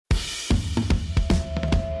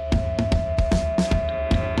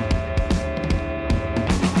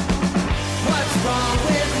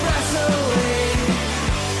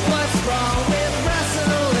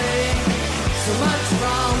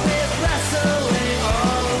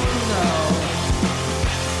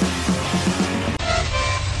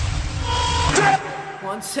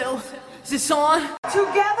So, is this on?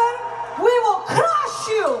 Together, we will crush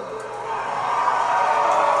you!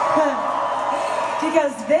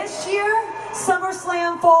 Because this year,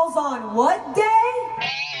 SummerSlam falls on what day?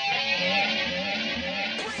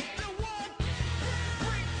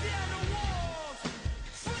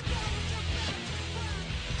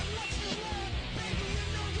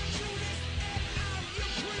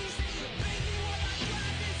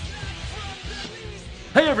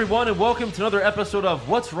 Hey everyone, and welcome to another episode of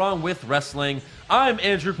What's Wrong with Wrestling. I'm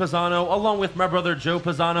Andrew Pisano, along with my brother Joe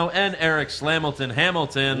Pisano and Eric Slamilton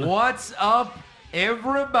Hamilton. What's up,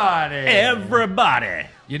 everybody? Everybody!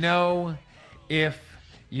 You know, if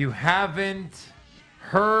you haven't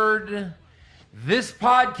heard this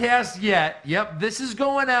podcast yet, this is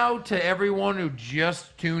going out to everyone who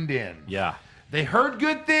just tuned in. Yeah. They heard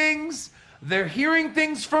good things, they're hearing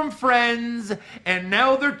things from friends, and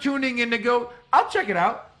now they're tuning in to go, I'll check it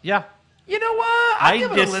out. Yeah. You know what? I'll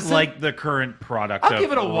give it a listen. dislike the current product I'll of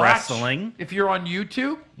give it a wrestling. watch if you're on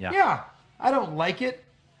YouTube. Yeah. I don't like it.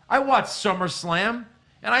 I watched SummerSlam,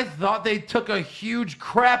 and I thought they took a huge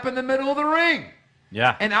crap in the middle of the ring.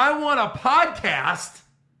 Yeah. And I want a podcast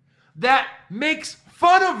that makes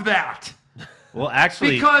fun of that. Well,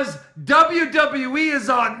 actually, Because WWE is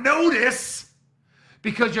on notice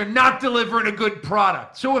because you're not delivering a good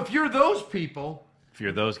product. So if you're those people, if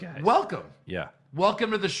you're those guys, welcome. yeah.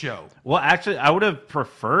 Welcome to the show. Well, actually, I would have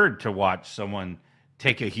preferred to watch someone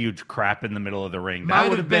take a huge crap in the middle of the ring. That Might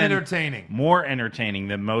would have been entertaining. more entertaining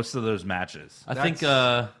than most of those matches. I think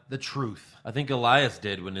the truth. I think Elias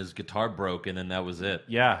did when his guitar broke, and then that was it.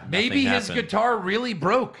 Yeah. Maybe his happened. guitar really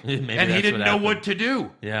broke, Maybe and he that's didn't what know happened. what to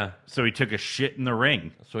do. Yeah. So he took a shit in the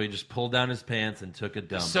ring. So he just pulled down his pants and took a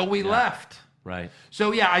dump. So we Yeah. left. Right.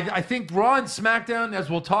 So yeah, I think Raw and SmackDown, as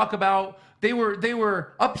we'll talk about, they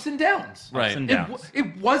were ups and downs. Right. Ups and downs.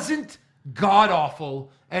 It wasn't god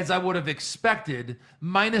awful as I would have expected,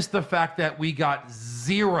 minus the fact that we got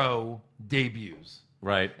 0 debuts.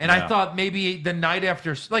 Right. And I thought maybe the night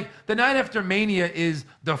after Mania is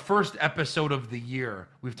the first episode of the year.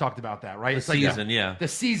 We've talked about that, right? The It's like season, yeah. The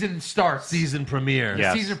season starts. Season premiere.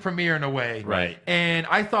 Yeah. Season premiere in a way. Right. And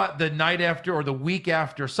I thought the night after or the week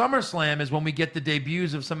after SummerSlam is when we get the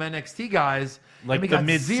debuts of some NXT guys. Like and we the got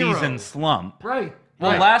mid-season 0. Slump. Right.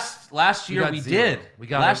 Well, right. last year got we 0. did. We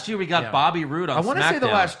got last it. year we got Yeah. Bobby Roode on I want to SmackDown. say the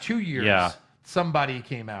last 2 years. Yeah. Somebody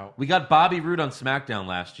came out. We got Bobby Roode on SmackDown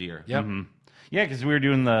last year. Yep. Yeah, because we were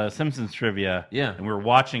doing the Simpsons trivia. Yeah. And we were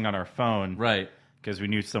watching on our phone. Right. Because we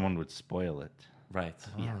knew someone would spoil it. Right.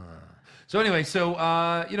 Yeah. So anyway,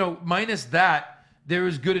 minus that, there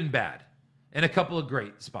was good and bad, and a couple of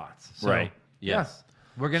great spots. So, Right. Yes.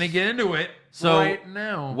 We're gonna get into it So right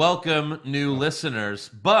now. welcome new listeners,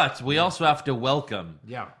 but we also have to welcome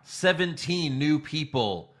 17 new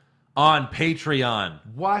people on Patreon.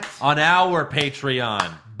 What? On our Patreon.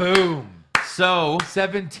 Boom. So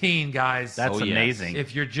 17 guys. That's yes. amazing.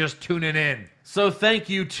 if you're just tuning in. thank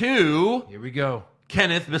you to Here we go.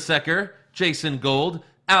 Kenneth Besecker, Jason Gold,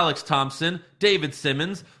 Alex Thompson, David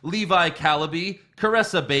Simmons, Levi Calaby,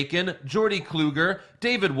 Caressa Bacon, Jordy Kluger,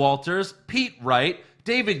 David Walters, Pete Wright,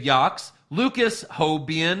 David Yox, Lucas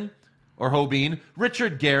Hobein,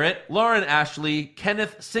 Richard Garrett, Lauren Ashley,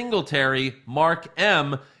 Kenneth Singletary, Mark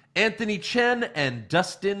M., Anthony Chen, and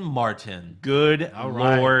Dustin Martin. Good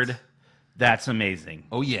right. Lord. That's amazing.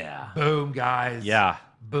 Oh, yeah. Boom, guys. Yeah.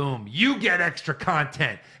 Boom. You get extra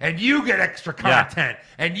content, and you get extra content,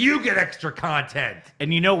 and you get extra content.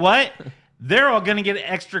 And you know what? They're all going to get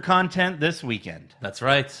extra content this weekend. That's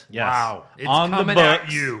right. Yes. Wow. It's on coming the books.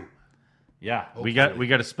 at you. Yeah. We got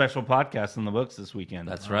a special podcast in the books this weekend.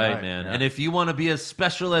 That's right, right, man. yeah. And if you want to be as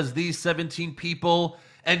special as these 17 people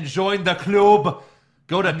and join the club,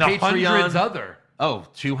 go to And the Patreon. hundreds other. Oh,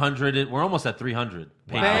 200. We're almost at 300.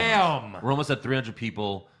 Bam. We're almost at 300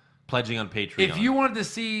 people pledging on Patreon. If you wanted to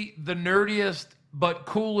see the nerdiest but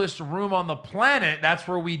coolest room on the planet, that's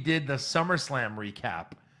where we did the SummerSlam recap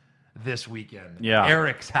this weekend. Yeah.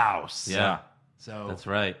 Eric's house. Yeah. So That's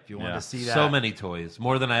right. if you want to see that. So many toys.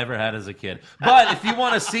 More than I ever had as a kid. But if you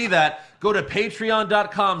want to see that, go to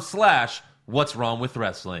patreon.com/What's Wrong with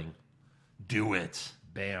Wrestling. Do it.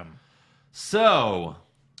 Bam. So,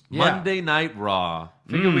 Yeah. Monday Night Raw.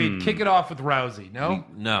 Figured we'd kick it off with Rousey. No?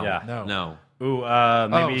 No. Yeah. No. Ooh,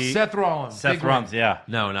 maybe Seth Rollins. Seth Big Rollins, win. yeah.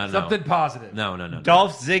 No. Something positive. No.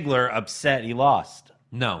 Dolph Ziggler upset he lost.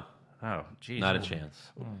 No. Oh, geez. Not a chance.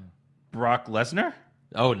 Brock Lesnar?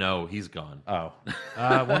 Oh, no. He's gone. Oh.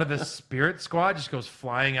 One of the Spirit Squad just goes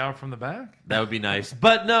flying out from the back. That would be nice.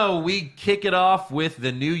 But no, we kick it off with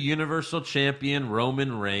the new Universal Champion,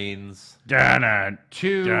 Roman Reigns. To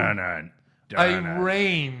a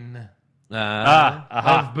reign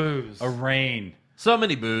of booze. A rain. So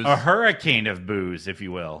many booze. A hurricane of booze, if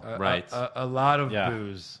you will. Right. A lot of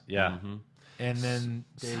booze. Yeah. And then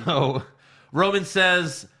So Roman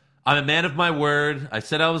says, I'm a man of my word. I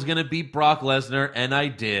said I was going to beat Brock Lesnar, and I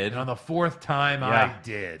did. And on the fourth time, I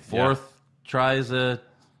did. Fourth tries a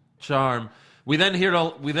charm. We then hear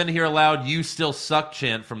a loud "You still suck"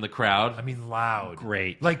 chant from the crowd. I mean, loud.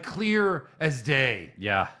 Great. Like clear as day.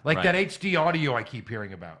 Yeah. Like Right. that HD audio I keep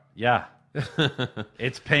hearing about. Yeah.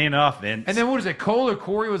 It's paying off, Vince. And then what is it? Cole or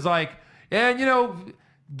Corey was like, and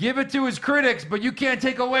give it to his critics, but you can't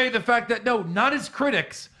take away the fact that, no, not his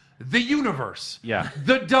critics, the universe. Yeah.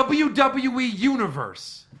 The WWE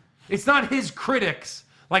universe. It's not his critics.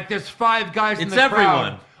 Like there's 5 guys in It's the everyone.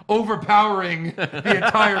 crowd overpowering the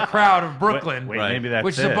entire crowd of Brooklyn. Wait, Right. maybe that's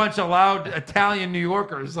which is a bunch of loud Italian New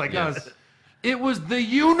Yorkers like us. It was the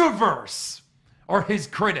universe or his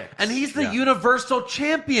critics. And he's the Universal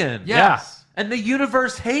Champion. Yes. And the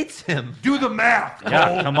universe hates him. Do the math, Cole.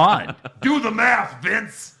 Yeah, come on. Do the math,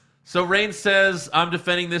 Vince. So Reigns says, I'm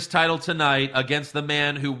defending this title tonight against the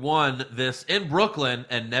man who won this in Brooklyn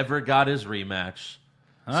and never got his rematch.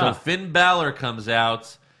 So Finn Balor comes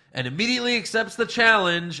out and immediately accepts the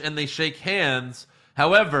challenge, and they shake hands.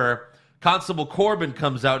 However, Constable Corbin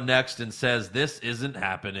comes out next and says, this isn't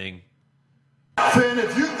happening. Finn,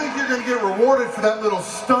 if you think you're going to get rewarded for that little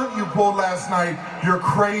stunt you pulled last night, you're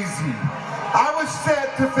crazy. I was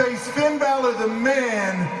set to face Finn Balor, the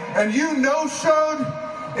man, and you no-showed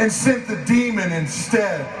and sent the demon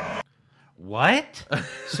instead. What?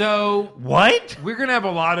 So What? we're going to have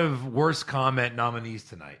a lot of worst comment nominees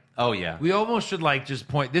tonight. Oh, yeah. We almost should just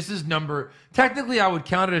point. This is technically I would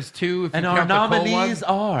count it as 2 if And you our count the Cole nominees one.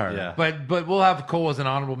 are. Yeah. But we'll have Cole as an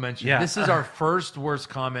honorable mention. Yeah. This is our first worst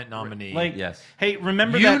comment nominee. Yes. Hey,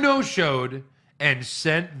 remember you that? showed and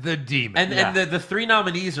sent the demon. And the 3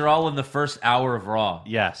 nominees are all in the first hour of Raw.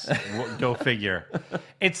 Yes. Go figure.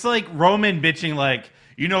 It's like Roman bitching like,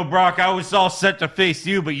 Brock, I was all set to face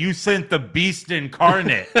you, but you sent the beast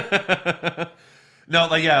incarnate. No,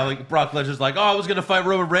 like Brock Lesnar's like, I was going to fight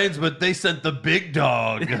Roman Reigns, but they sent the big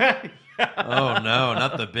dog. Oh, no,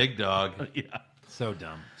 not the big dog. so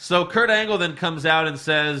dumb. So Kurt Angle then comes out and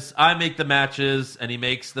says, I make the matches, and he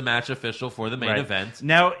makes the match official for the main Right. event.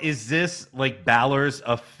 Now, is this like Balor's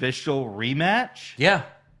official rematch? Yeah.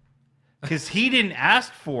 Because he didn't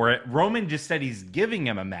ask for it. Roman just said he's giving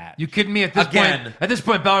him a match. You kidding me? At this Again.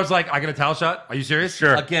 point, Balor's like, I got a title shot. Are you serious?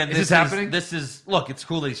 Sure. Again, Is this happening? Look, it's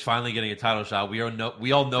cool that he's finally getting a title shot. We all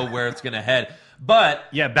know where it's going to head. But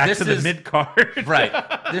Yeah, back this to the is- mid-card. Right.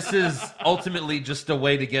 This is ultimately just a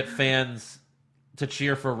way to get fans to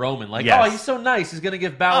cheer for Roman. Like, Yes. oh, he's so nice. He's going to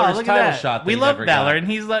give Balor Oh, his look at title that. shot. that We he love never Balor, got. and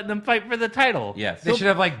he's letting them fight for the title. Yes. They should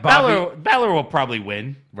have Bobby. Balor will probably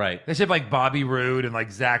win. Right. They should have Bobby Roode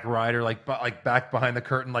and Zack Ryder like back behind the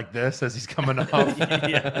curtain like this as he's coming off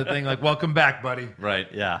the thing. Like, welcome back, buddy. Right.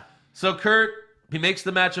 Yeah. So Kurt, he makes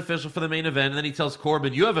the match official for the main event, and then he tells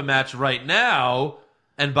Corbin, you have a match right now,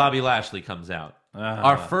 and Bobby Lashley comes out.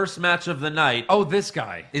 Our first match of the night Oh, this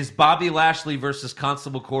guy. is Bobby Lashley versus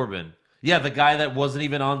Constable Corbin. Yeah, the guy that wasn't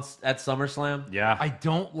even on at SummerSlam. Yeah. I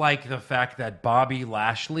don't like the fact that Bobby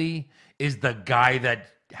Lashley is the guy that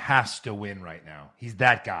has to win right now. He's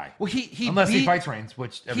that guy. Well, he Unless he beat- fights Reigns,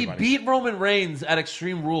 which He everybody. beat Roman Reigns at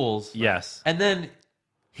Extreme Rules. Yes. And then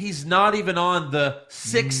he's not even on the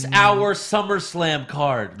 6-hour SummerSlam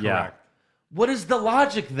card. Yeah. Correct. What is the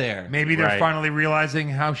logic there? Maybe they're Right. finally realizing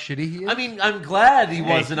how shitty he is. I mean, I'm glad he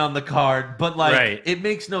wasn't on the card, but Right. it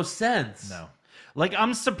makes no sense. no. Like,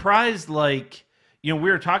 I'm surprised, we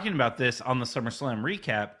were talking about this on the SummerSlam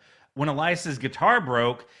recap. When Elias's guitar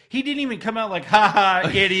broke, he didn't even come out like, ha,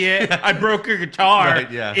 idiot. I broke your guitar,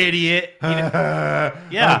 Right, yeah. idiot.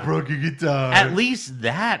 Yeah. broke your guitar. At least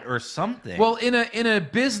that or something. Well, in a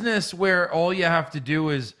business where all you have to do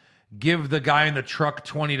is give the guy in the truck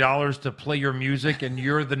 $20 to play your music and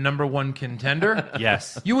you're the number one contender.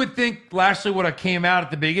 yes. You would think Lashley would have came out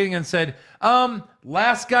at the beginning and said,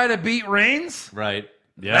 last guy to beat Reigns? Right.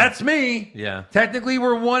 Yeah. That's me. Yeah. Technically,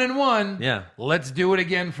 we're 1-1. Yeah. Let's do it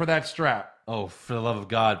again for that strap. Oh, for the love of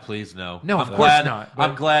God, please no. No, I'm of course glad, not, but-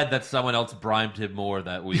 I'm glad that someone else bribed him more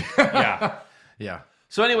that week. Yeah. Yeah.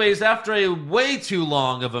 So anyways, after a way too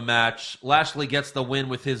long of a match, Lashley gets the win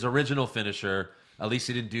with his original finisher. At least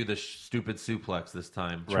he didn't do the stupid suplex this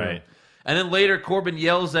time. Right. And then later, Corbin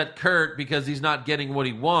yells at Kurt because he's not getting what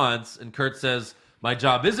he wants. And Kurt says, my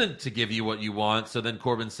job isn't to give you what you want. So then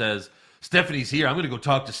Corbin says, Stephanie's here. I'm going to go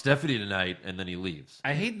talk to Stephanie tonight. And then he leaves.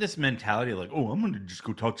 I hate this mentality like, oh, I'm going to just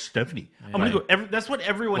go talk to Stephanie. I'm going to go. That's what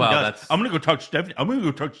everyone Well, does. that's- I'm going to go talk to Stephanie. I'm going to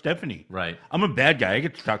go talk to Stephanie. Right. I'm a bad guy. I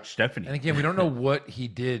get to talk to Stephanie. And again, we don't know what he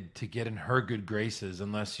did to get in her good graces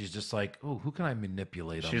unless she's just like, oh, who can I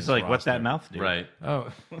manipulate? On She's this like, what's roster? that mouth do? Right.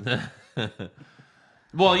 Oh,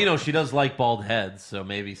 Well, she does like bald heads. So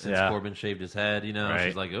maybe since Yeah. Corbin shaved his head, Right.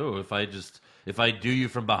 she's like, oh, if I do you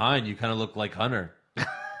from behind, you kind of look like Hunter.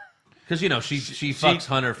 Because, she fucks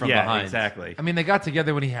Hunter from yeah, behind. exactly. I mean, they got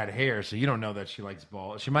together when he had hair, so you don't know that she likes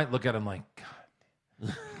bald. She might look at him like,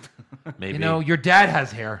 God, Maybe. your dad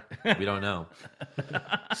has hair. We don't know.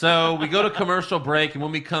 So we go to commercial break, and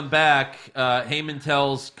when we come back, Heyman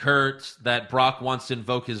tells Kurt that Brock wants to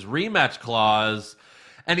invoke his rematch clause,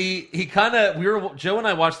 and he kind of Joe and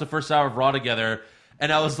I watched the first hour of Raw together,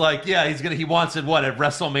 and I was like, yeah, he wants it at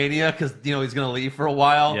WrestleMania because he's gonna leave for a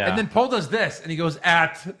while. Yeah. And then Paul does this, and he goes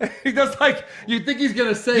he does like you think he's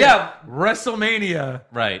gonna say Yeah. WrestleMania,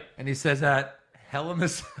 Right. and he says at Hell in a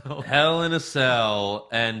Cell. Hell in a Cell,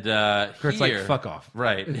 and Kurt's here, like, fuck off.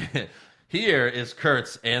 Right. Here is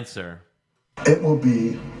Kurt's answer. It will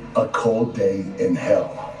be a cold day in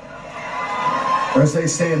hell. Or as they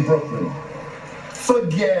say in Brooklyn,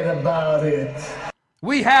 forget about it.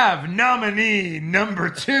 We have nominee number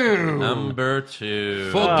 2. Number 2.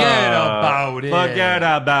 Forget about it. Forget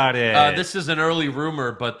about it. This is an early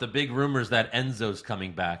rumor, but the big rumor is that Enzo's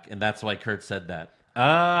coming back, and that's why Kurt said that.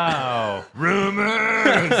 Oh,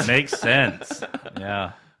 Rumors. makes sense.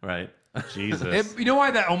 Yeah, Right. Jesus. You know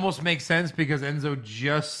why that almost makes sense? Because Enzo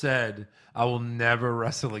just said, I will never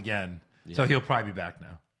wrestle again. So he'll probably be back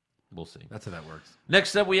now. We'll see. That's how that works.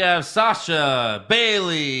 Next up, we have Sasha,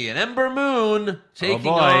 Bailey, and Ember Moon taking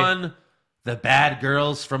boy. on the bad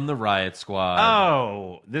girls from the Riot Squad.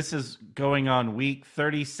 Oh, this is going on week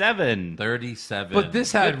 37. 37. But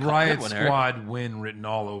this had Good Riot one, Eric. Squad win written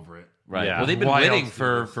all over it. Right. Yeah. Well, they've been Why winning else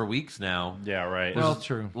do for weeks now. Yeah, right. Well,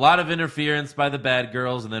 true. A lot of interference by the bad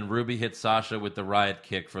girls, and then Ruby hits Sasha with the Riot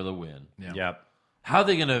kick for the win. Yeah. Yep. How are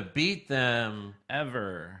they going to beat them?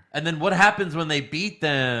 Ever. And then what happens when they beat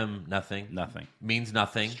them? Nothing. Nothing. Means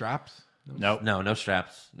nothing. Straps? Nope. No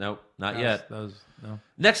straps. Nope, not yet. Those, no.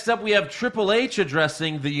 Next up, we have Triple H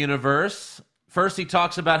addressing the universe. First, he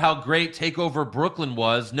talks about how great TakeOver Brooklyn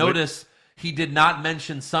was. Notice he did not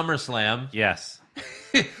mention SummerSlam. Yes.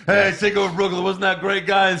 Hey, TakeOver Brooklyn, wasn't that great,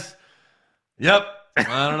 guys? Yep. I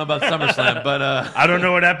don't know about SummerSlam, but I don't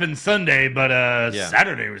know what happened Sunday, but Yeah.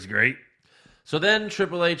 Saturday was great. So then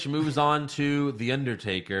Triple H moves on to The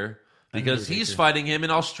Undertaker because he's fighting him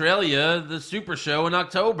in Australia, the Super Show in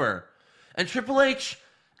October. And Triple H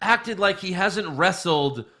acted like he hasn't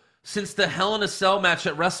wrestled since the Hell in a Cell match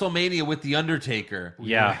at WrestleMania with The Undertaker.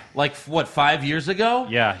 Yeah. Like, what, 5 years ago?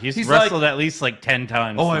 Yeah, he's like, wrestled at least like 10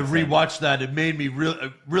 times. oh, I since then. rewatched that. It made me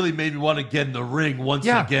really made me want to get in the ring once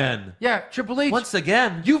Yeah. again. Yeah, Triple H. Once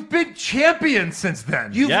again. You've been champion since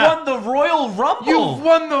then. You've Yeah. won the Royal Rumble. You've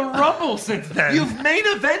won the Rumble since then. You've main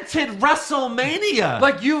evented WrestleMania.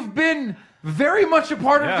 like you've been very much a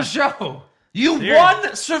part of the show. You Serious.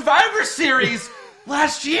 won Survivor Series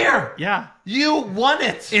last year. Yeah. You won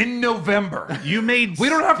it. In November. You made. We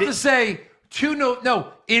don't have to say you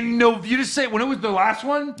just say when it was the last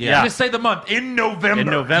one. Yeah. You just say the month in November. In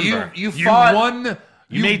November. You You fought won.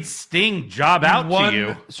 You made Sting job out won to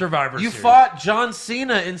you. Survivor. You Series. fought John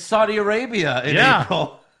Cena in Saudi Arabia in Yeah.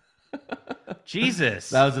 April. Jesus.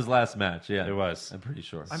 That was his last match. Yeah, It was. I'm pretty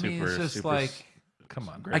sure. I mean, it's just like, come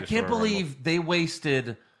on. I can't believe they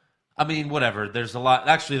wasted. I mean, whatever. There's a lot.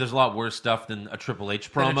 Actually, there's a lot worse stuff than a Triple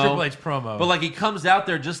H promo. Than a Triple H promo. But like, he comes out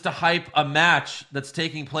there just to hype a match that's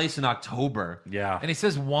taking place in October. Yeah. And he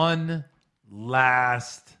says one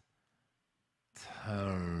last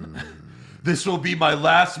time. This will be my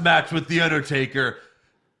last match with The Undertaker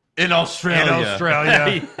in Australia. In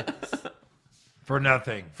Australia. For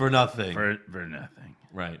nothing. For nothing. For nothing.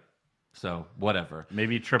 Right. So, whatever.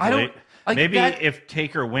 Maybe I Triple don't- H. like Maybe that- if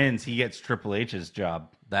Taker wins, he gets Triple H's job.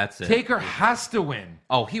 That's it. Taker has to win.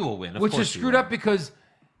 Oh, he will win. Of Which course is he screwed will. up because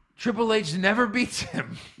Triple H never beats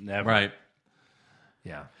him. Never. Right.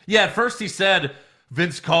 Yeah. Yeah, at first he said,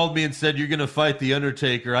 Vince called me and said, you're going to fight The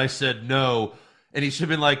Undertaker. I said no. And he should have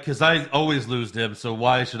been like, because I always lose to him, so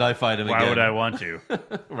why should I fight him again? Why would I want to?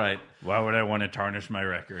 Right. Why would I want to tarnish my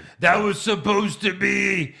record? That was supposed to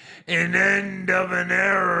be an end of an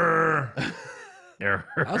error. Error.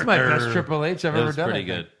 That was my best Triple H I've That ever was done.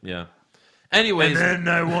 pretty I think. good. Yeah. Anyways, And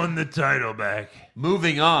then I won the title back.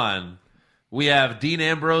 moving on. We have Dean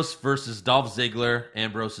Ambrose versus Dolph Ziggler.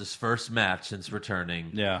 Ambrose's first match since returning.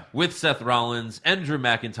 Yeah. With Seth Rollins and Drew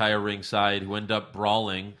McIntyre ringside, who end up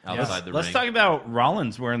brawling outside the ring. Let's talk about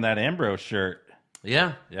Rollins wearing that Ambrose shirt.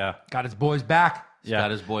 Yeah. Yeah. Got his boys back. He's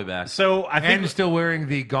got his boy back. So I think And still wearing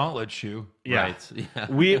the gauntlet shoe. yeah. Right.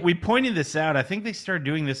 Yeah. we pointed this out. I think they started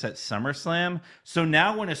doing this at SummerSlam. So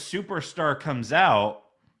now when a superstar comes out,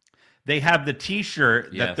 they have the T-shirt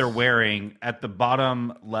that Yes. they're wearing at the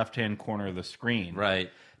bottom left-hand corner of the screen. Right.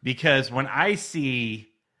 Because when I see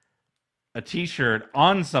a T-shirt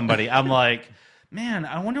on somebody, I'm like, man,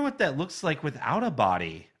 I wonder what that looks like without a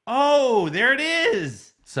body. Oh, there it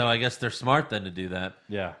is. So I guess they're smart then to do that.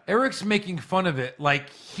 Yeah. Eric's making fun of it like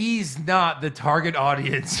he's not the target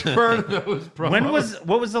audience for those promos.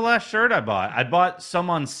 What was the last shirt I bought? I bought some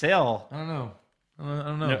on sale. I don't know. I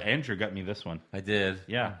don't know. No, Andrew got me this one. I did.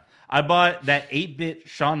 Yeah. I bought that 8-bit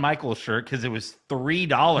Shawn Michaels shirt because it was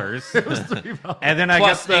 $3. It was $3. And then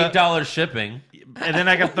Plus I got $8 shipping. and then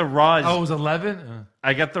I got the Raw's. Oh, it was 11?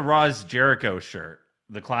 I got the Raw's Jericho shirt,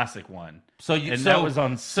 the classic one. So you and so, that was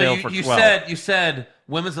on sale so for you 12. you said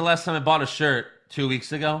when was the last time I bought a shirt? 2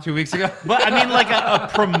 weeks ago. 2 weeks ago? But I mean, like a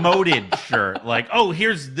promoted shirt. Like, oh,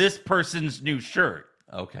 here's this person's new shirt.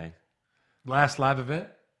 Okay. Last live event?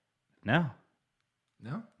 No,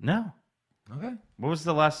 No? Okay. What was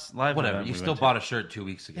the last live Whatever. event You we still went to? bought a shirt 2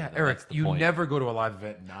 weeks ago. Yeah, though. Eric, That's the you point. never go to a live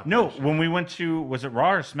event and not No, buy a shirt. when we went to, was it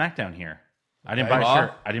Raw or SmackDown here? I didn't Okay. buy a Raw?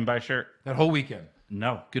 shirt. I didn't buy a shirt. That whole weekend.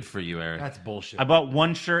 No. Good for you, Eric. That's bullshit. I bought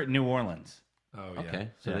one shirt in New Orleans. Oh, yeah. Okay.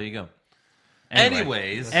 So Yeah. there you go.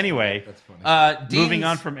 Anyway. Anyways, That's funny. Moving Dean's-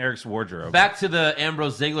 on from Eric's wardrobe. back to the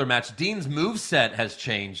Ambrose Ziggler match. Dean's moveset has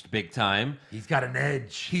changed big time. He's got an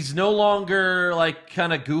edge. He's no longer like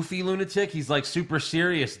kind of goofy lunatic. He's like super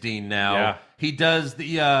serious Dean now. Yeah. He does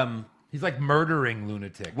the He's like murdering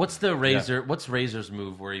lunatic. what's the Razor? What's Razor's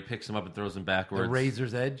move where he picks him up and throws him backwards? The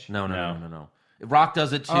razor's edge? No. Rock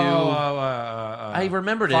does it too. I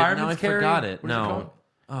remembered it. Now I Fireman's carry? forgot it. What is it No. called?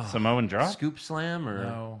 Samoan drop? Scoop slam or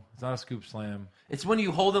No, it's not a scoop slam. it's when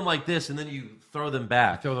you hold them like this and then you throw them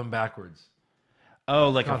back. Throw them backwards. Oh,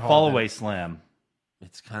 like a Not fall Hall away slam.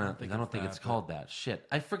 It's kind of. I don't think that, it's called that. Shit,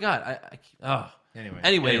 I forgot. Anyways,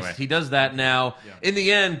 Anyway. he does that now. In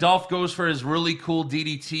the end, Dolph goes for his really cool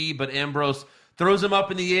DDT, but Ambrose throws him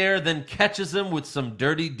up in the air, then catches him with some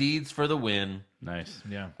dirty deeds for the win. Nice.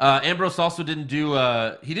 Yeah. Ambrose also didn't do.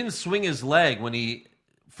 He didn't swing his leg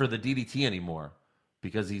for the DDT anymore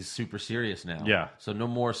because he's super serious now. Yeah. So no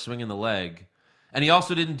more swinging the leg, and he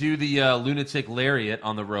also didn't do the lunatic lariat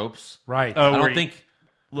on the ropes. Right. Oh, I where don't he- think.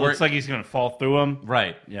 Looks like he's going to fall through him.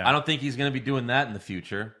 Right. Yeah. I don't think he's going to be doing that in the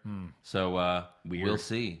future. So Weird. we'll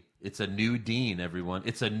see. It's a new Dean, everyone.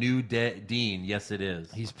 It's a new Dean. Yes, it is.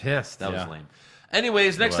 He's pissed. That Yeah. was lame.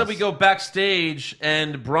 Anyways, next up we was. go backstage,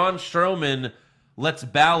 and Braun Strowman lets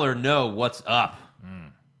Balor know what's up.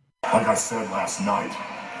 Like I said last night,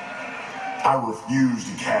 I refuse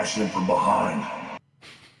to cash in from behind.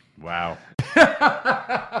 Wow.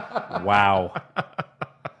 Wow.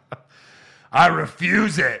 I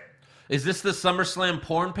refuse it. Is this the SummerSlam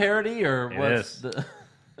porn parody, or It what's is. the...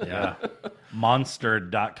 Yeah.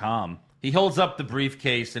 Monster.com. He holds up the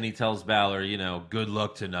briefcase and he tells Balor, good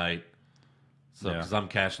luck tonight. So, Yeah. because I'm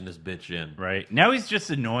cashing this bitch in. Right. Now he's just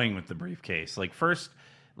annoying with the briefcase. Like, first,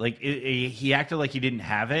 he acted like he didn't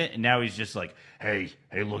have it, and now he's just like, hey,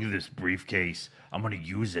 look at this briefcase. I'm going to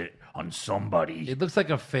use it on somebody. It looks like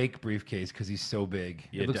a fake briefcase because he's so big.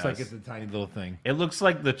 It It looks like does. it's a tiny little thing It looks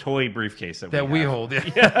like the toy briefcase that we have. hold.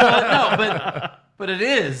 Yeah. Well, no, but it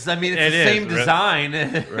is. I mean, it's It the is, same right?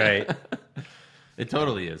 design. Right. It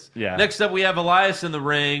totally is. Yeah. Next up, we have Elias in the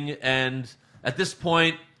ring, and at this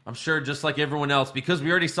point, I'm sure just like everyone else, because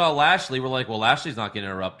we already saw Lashley, we're like, well, Lashley's not going to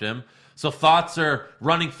interrupt him. So thoughts are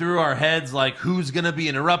running through our heads like, who's going to be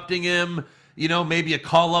interrupting him? Maybe a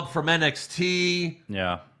call-up from NXT.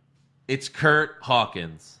 Yeah. It's Kurt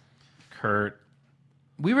Hawkins. Kurt.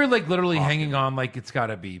 We were like literally hanging on like it's got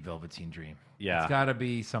to be Velveteen Dream. Yeah. It's got to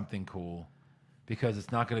be something cool because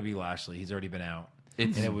it's not going to be Lashley. He's already been out.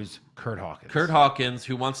 It's And it was Kurt Hawkins. Kurt Hawkins,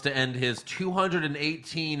 who wants to end his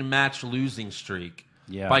 218 match losing streak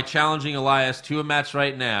Yeah. by challenging Elias to a match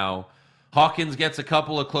right now. Hawkins gets a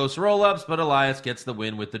couple of close roll-ups, but Elias gets the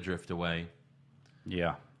win with the drift away.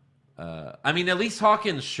 Yeah. I mean, at least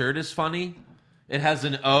Hawkins' shirt is funny. It has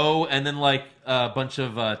an O and then like a bunch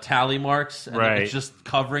of tally marks, and Right. it's just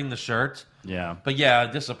covering the shirt. Yeah. But yeah,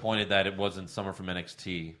 disappointed that it wasn't someone from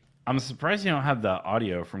NXT. I'm surprised you don't have the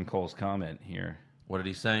audio from Cole's comment here What did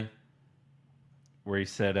he say? where he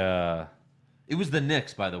said, It was the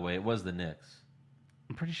Knicks, by the way. It was the Knicks.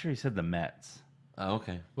 I'm pretty sure he said the Mets. Oh,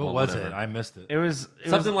 okay. What Well, was whatever. it? I missed it. It was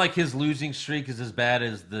Something like his losing streak is as bad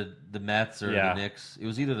as the Mets or Yeah. the Knicks. It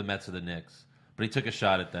was either the Mets or the Knicks, but he took a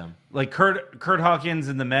shot at them. like Kurt Hawkins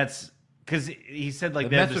and the Mets, because he said like The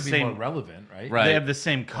they Mets have the would be same more relevant, right? Right. they have the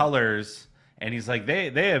same colors, and he's like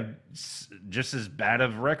they have just as bad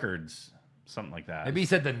of records, something like that. Maybe he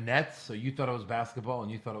said the Nets, so you thought it was basketball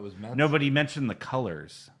and you thought it was Mets. No, but he mentioned the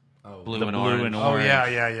colors. Oh, Blue The and blue orange. and oh orange.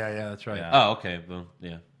 yeah. That's right. Yeah. Oh, okay. Well,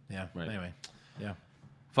 yeah. Yeah. Right. Anyway, yeah.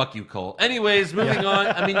 Fuck you, Cole. Anyways, moving on.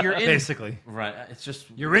 I mean, you're in Basically, right. It's just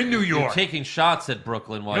you're in New you're York. taking shots at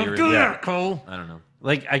Brooklyn while Don't you're do in. that, Cole. I don't know.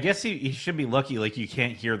 Like I guess he should be lucky. Like you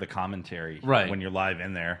can't hear the commentary Right. when you're live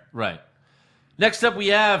in there. Right. Next up, we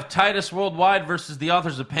have Titus Worldwide versus the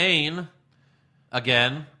Authors of Pain.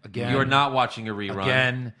 Again. Again. You are not watching a rerun.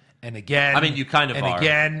 Again and again. I mean, you kind of and are.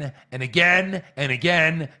 again and again and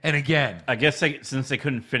again and again. I guess since they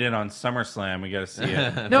couldn't fit it on SummerSlam, we got to see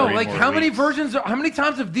it. No, 3 like more how many weeks. versions? How many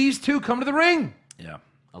times have these two come to the ring? Yeah.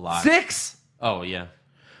 A lot. 6. Oh, yeah.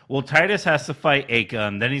 Well, Titus has to fight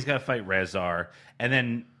Akam, then he's got to fight Rezar, and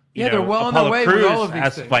then Yeah, they're well on Apollo their way with Crews all of these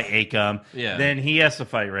has things. to fight Akam. Yeah. Then he has to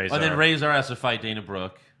fight Rezar. And then Razor has to fight Dana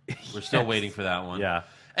Brooke. We're still Yes. waiting for that one. Yeah.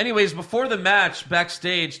 Anyways, before the match,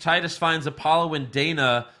 backstage, Titus finds Apollo and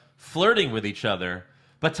Dana flirting with each other.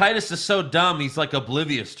 But Titus is so dumb, he's like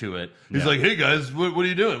oblivious to it. He's Yeah. like, hey guys, what are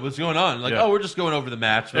you doing? What's going on? Like, Yeah. oh, we're just going over the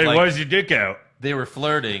match. But Hey, like, why's your dick out? they were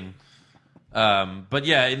flirting. But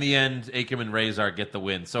yeah, in the end, Akam and Razor get the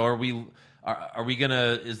win. So are we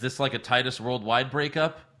gonna, is this like a Titus Worldwide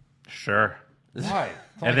breakup? Sure. Why? It's not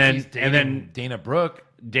And like then- he's and dating then- Dana Brooke.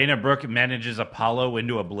 Dana Brooke manages Apollo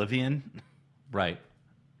into oblivion. Right.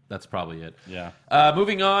 That's probably it. Yeah.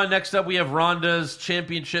 Moving on, next up we have Ronda's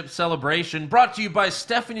championship celebration, brought to you by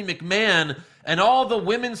Stephanie McMahon and all the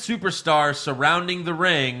women's superstars surrounding the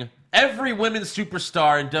ring. Every women's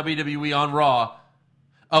superstar in WWE on Raw.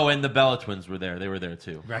 Oh, and the Bella Twins were there. They were there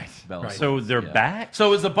too. Right. Bella Right. Twins, So they're yeah. back? So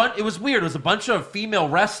it was it was weird. It was a bunch of female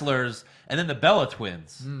wrestlers and then the Bella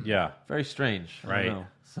Twins. Yeah. Very strange. I don't Right. know.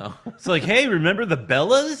 So It's like, hey, remember the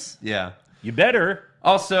Bellas? yeah. You better.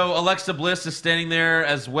 Also, Alexa Bliss is standing there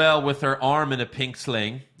as well with her arm in a pink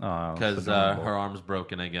sling Oh, because so adorable. her arm's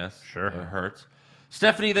broken, I guess. Sure. It hurts.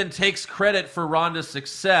 Stephanie then takes credit for Ronda's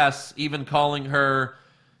success, even calling her,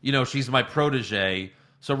 she's my protege.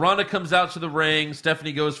 So Ronda comes out to the ring.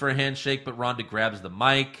 Stephanie goes for a handshake, but Ronda grabs the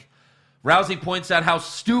mic. Rousey points out how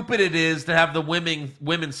stupid it is to have the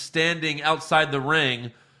women standing outside the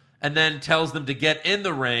ring and then tells them to get in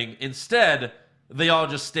the ring. Instead, they all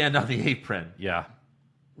just stand on the apron. Yeah.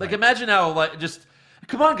 Like, imagine how,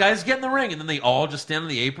 come on, guys, get in the ring. And then they all just stand on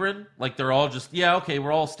the apron. Like, they're all just, yeah, okay,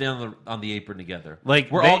 we're all standing on the apron together. Like,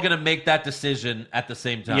 we're they- all going to make that decision at the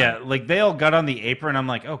same time. Yeah, like they all got on the apron. I'm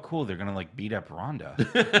like, oh, cool. They're gonna like beat up Ronda.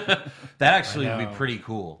 That actually would be know. pretty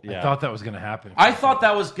cool. Yeah. I thought that was going to happen. I thought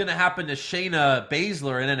that was going to happen to Shayna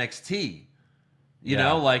Baszler in NXT.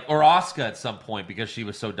 Yeah. Or Asuka at some point because she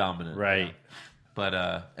was so dominant. Right.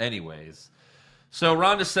 But anyways. So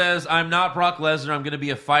Ronda says, I'm not Brock Lesnar. I'm going to be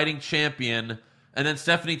a fighting champion. And then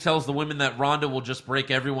Stephanie tells the women that Ronda will just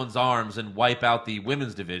break everyone's arms and wipe out the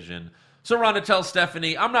women's division. So Ronda tells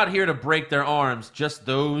Stephanie, I'm not here to break their arms, just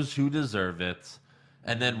those who deserve it.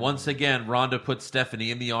 And then once again, Ronda puts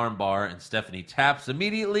Stephanie in the armbar, and Stephanie taps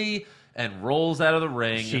immediately and rolls out of the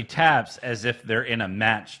ring. She taps as if they're in a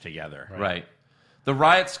match together. Right. The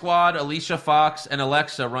Riot Squad, Alicia Fox, and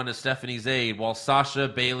Alexa run to Stephanie's aid, while Sasha,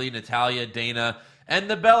 Bayley, Natalya, Dana, and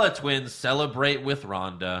the Bella Twins celebrate with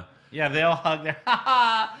Ronda. Yeah, they all hug their, ha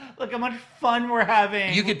ha, look how much fun we're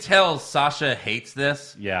having. You could tell Sasha hates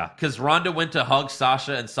this. Yeah. Because Ronda went to hug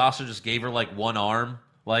Sasha, and Sasha just gave her, one arm.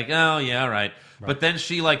 Like, oh, yeah, right. But then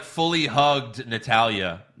she, fully hugged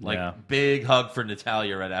Natalya. Yeah. Big hug for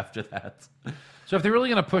Natalya right after that. So if they're really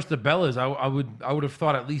going to push the Bellas, I would have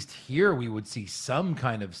thought at least here we would see some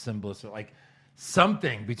kind of symbolism, like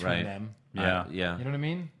something between Right. them. Yeah. Yeah. You know what I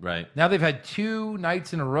mean? Right. Now they've had 2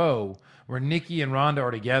 nights in a row where Nikki and Ronda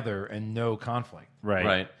are together and no conflict. Right.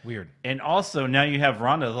 Right. Weird. And also now you have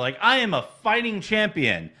Ronda like, I am a fighting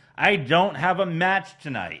champion. I don't have a match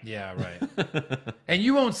tonight. Yeah, right. And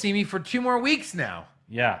you won't see me for 2 more weeks now,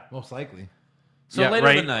 Yeah. most likely. So yeah, later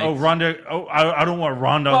right. in the night. Oh, Ronda. Oh, I don't want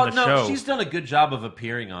Ronda Well, on the no, show. she's done a good job of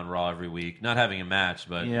appearing on Raw every week, not having a match,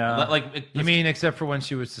 but Yeah. You mean except for when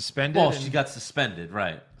she was suspended? Well, and- she got suspended,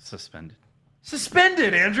 right? suspended.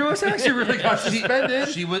 suspended, Andrew. It's actually really got suspended.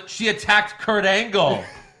 She attacked Kurt Angle.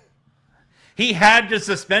 He had to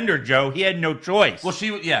suspend her, Joe. He had no choice. Well,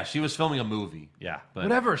 she was filming a movie. yeah. But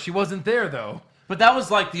Whatever. She wasn't there though. But that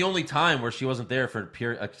was like the only time where she wasn't there for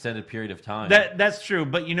an extended period of time. That's true,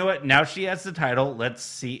 but you know what? Now she has the title. Let's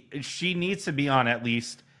see. She needs to be on at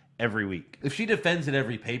least every week. If she defends it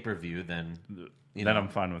every pay-per-view, then I'm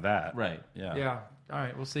fine with that. Right. Yeah. All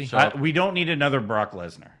right, we'll see. We don't need another Brock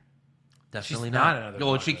Lesnar. Definitely She's not. not another Well,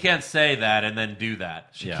 Brock she Lesnar. can't say that and then do that.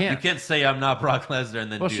 She You can't. can't say I'm not Brock Lesnar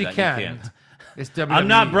and then Well, do she that. can. You can't. It's WWE. I'm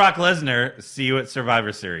not Brock Lesnar. See you at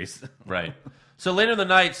Survivor Series. Right. So later in the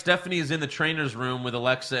night, Stephanie is in the trainer's room with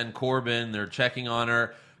Alexa and Corbin. They're checking on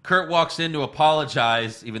her. Kurt walks in to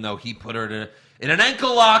apologize, even though he put her in an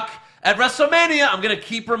ankle lock at WrestleMania. I'm going to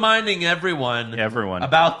keep reminding everyone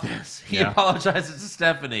about this. He apologizes to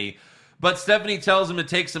Stephanie. But Stephanie tells him to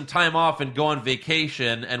take some time off and go on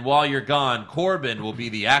vacation. And while you're gone, Corbin will be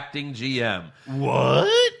the acting GM.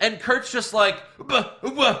 What? And Kurt's just like,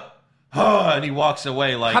 and he walks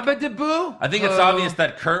away like... Habba-daboo? I think it's obvious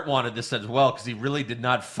that Kurt wanted this as well because he really did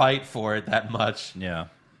not fight for it that much. Yeah.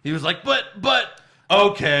 He was like, but,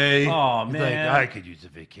 okay. Oh, He's man. like, I could use a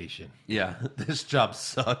vacation. Yeah, this job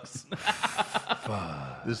sucks.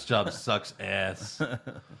 This job sucks ass.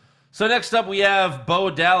 So next up we have Bo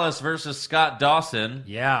Dallas versus Scott Dawson.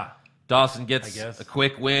 Yeah. Dawson gets I guess. a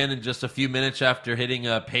quick win in just a few minutes after hitting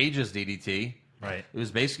Paige's DDT. Right. It was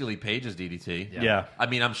basically Paige's DDT. Yeah. I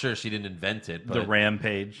mean, I'm sure she didn't invent it. But The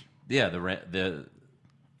Rampage. Yeah, the Rampage.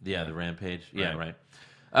 Yeah, right.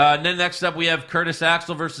 And then next up, we have Curtis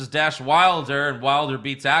Axel versus Dash Wilder, and Wilder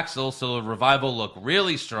beats Axel, so the Revival look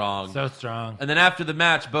really strong. So strong. And then after the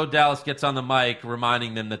match, Bo Dallas gets on the mic,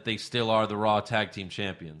 reminding them that they still are the Raw Tag Team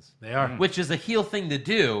Champions. They are. Which is a heel thing to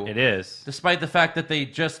do. It is. Despite the fact that they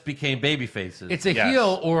just became baby faces. It's a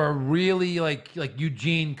heel or a really, like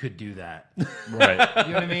Eugene could do that. Right.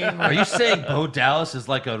 You know what I mean? Are you saying Bo Dallas is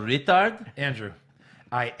like a retard? Andrew,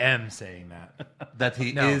 I am saying that. That he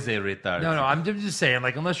is a retard. No, I'm just saying,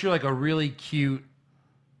 like, unless you're like a really cute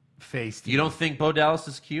face. You don't think Bo Dallas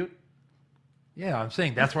is cute? Yeah, I'm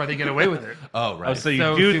saying that's why they get away with it. Oh, right. Oh, so you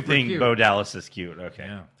So do super think cute. Bo Dallas is cute. Okay.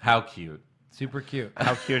 Yeah. How cute. Super cute.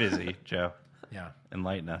 How cute is he, Joe? Yeah.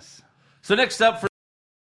 Enlighten us. So next up,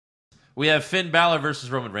 we have Finn Balor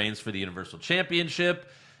versus Roman Reigns for the Universal Championship.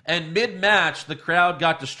 And mid-match, the crowd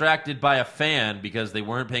got distracted by a fan because they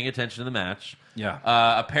weren't paying attention to the match. Yeah.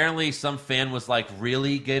 Apparently, some fan was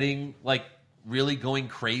really going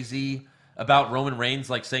crazy about Roman Reigns,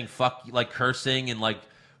 like saying fuck, like cursing and like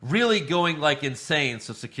really going like insane.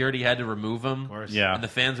 So security had to remove him. Of course. Yeah. And the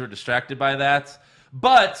fans were distracted by that.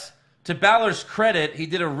 But to Balor's credit, he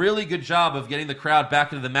did a really good job of getting the crowd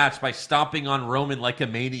back into the match by stomping on Roman like a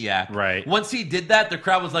maniac. Right. Once he did that, the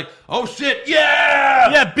crowd was like, oh shit,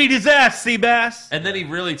 yeah! Yeah, beat his ass, Seabass. And then he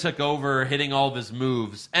really took over, hitting all of his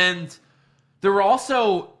moves. And there were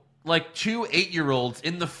also like 2 8-year-olds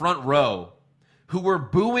in the front row who were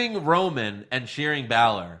booing Roman and cheering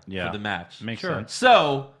Balor for the match. Makes sense.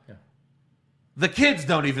 So the kids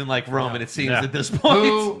don't even like Roman, it seems, Yeah. at this point.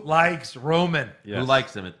 Who likes Roman? Yes. Who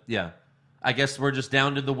likes him? Yeah. I guess we're just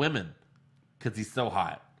down to the women because he's so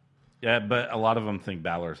hot. Yeah, but a lot of them think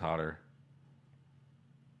Balor's hotter.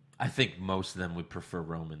 I think most of them would prefer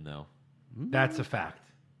Roman, though. That's a fact.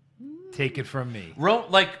 Take it from me.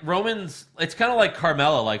 Roman's, it's kind of like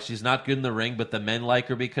Carmella. Like, she's not good in the ring, but the men like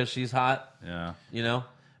her because she's hot. Yeah. You know?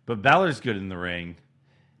 But Balor's good in the ring.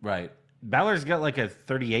 Right. Balor's got like a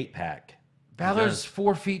 38-pack. Balor's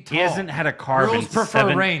 4 feet tall. He hasn't had a carb Girls in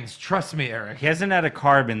prefer Reigns. Trust me, Eric. He hasn't had a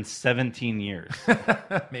carb in 17 years.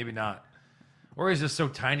 Maybe not. Or he's just so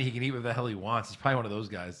tiny he can eat what the hell he wants. He's probably one of those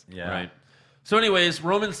guys. Yeah. Right. So anyways,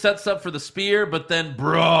 Roman sets up for the spear, but then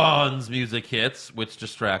Braun's music hits, which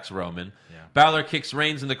distracts Roman. Yeah. Balor kicks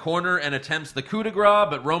Reigns in the corner and attempts the coup de grace,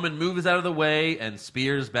 but Roman moves out of the way and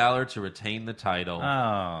spears Balor to retain the title.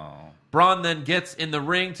 Oh. Braun then gets in the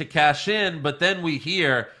ring to cash in, but then we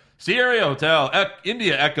hear Sierra Hotel,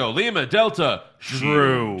 India Echo, Lima Delta,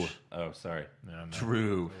 True. Shield. Oh, sorry.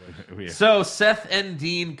 True. Weird. So Seth and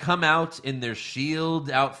Dean come out in their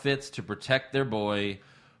Shield outfits to protect their boy.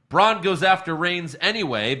 Braun goes after Reigns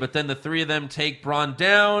anyway, but then the three of them take Braun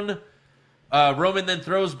down. Roman then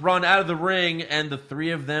throws Braun out of the ring, and the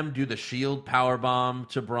three of them do the Shield powerbomb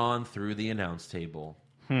to Braun through the announce table.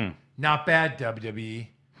 Not bad, WWE.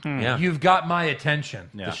 Yeah. You've got my attention.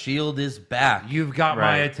 Yeah. The Shield is back. You've got my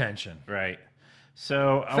Right. attention. Right.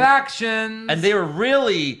 So. Factions. And they were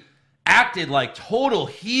really acted like total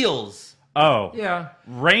heels. Oh. Yeah.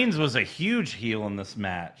 Reigns was a huge heel in this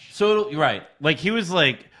match. So, you're right. Like, he was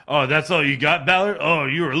like, oh, that's all you got, Balor? Oh,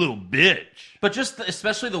 you were a little bitch. But just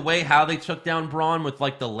especially the way how they took down Braun with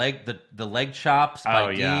like the leg chops by Oh,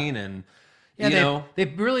 yeah. Dean, and Yeah, they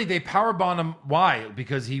powerbomb him. Why?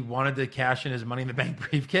 Because he wanted to cash in his Money in the Bank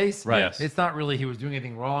briefcase. Right. Yes. It's not really he was doing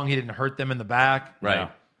anything wrong. He didn't hurt them in the back. Right.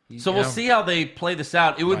 Yeah. So we'll see how they play this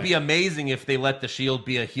out. It would be amazing if they let the Shield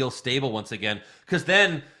be a heel stable once again, because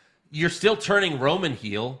then you're still turning Roman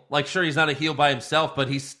heel. Like, sure, he's not a heel by himself, but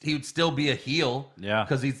he would still be a heel. Yeah.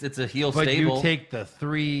 Because it's a heel But stable. you take the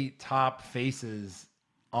 3 top faces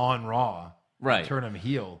on Raw, Right. turn them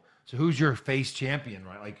heel. So who's your face champion,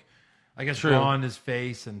 right? Like, I guess True. Braun is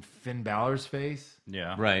face and Finn Balor's face.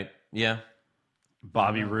 Yeah. Right. Yeah.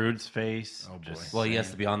 Bobby Roode's face. Oh, boy. Well, he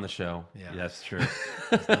has to be on the show. Yeah, That's true.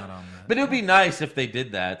 it's not on that. But it would be nice if they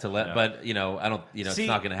did that to let. Yeah. But I don't. It's See,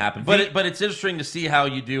 not going to happen. the- But it's interesting to see how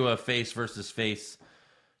you do a face versus face,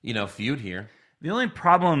 feud here. The only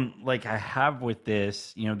problem, like, I have with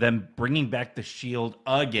this, them bringing back the Shield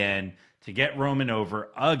again to get Roman over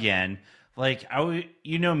again. Like,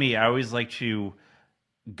 you know me, I always like to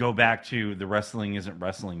go back to the wrestling isn't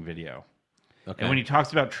wrestling video. Okay. And when he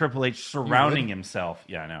talks about Triple H surrounding himself,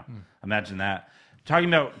 yeah, I know. Imagine that. Talking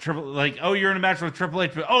about oh, you're in a match with Triple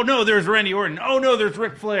H, but oh no, there's Randy Orton. Oh no, there's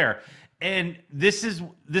Ric Flair. And this is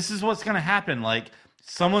what's going to happen. Like,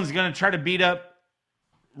 someone's going to try to beat up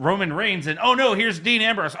Roman Reigns, and oh no, here's Dean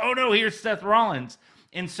Ambrose. Oh no, here's Seth Rollins.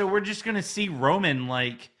 And so we're just going to see Roman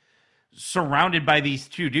surrounded by these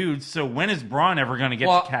two dudes. So when is Braun ever going to get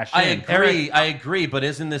to cash in? I agree. But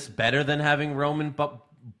isn't this better than having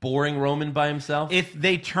boring Roman by himself? If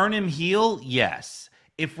they turn him heel, yes.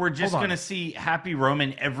 If we're just going to see happy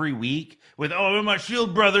Roman every week with, oh, my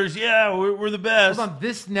Shield brothers, yeah, we're the best. Hold on,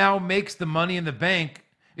 this now makes the Money in the Bank.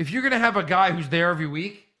 If you're going to have a guy who's there every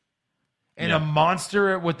week and a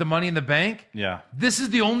monster with the Money in the Bank, this is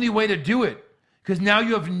the only way to do it. Because now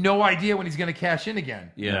you have no idea when he's going to cash in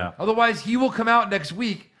again. Yeah. Otherwise, he will come out next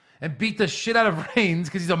week and beat the shit out of Reigns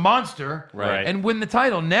because he's a monster, Right. and win the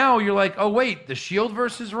title. Now you're like, oh wait, the Shield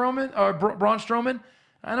versus Roman or Braun Strowman?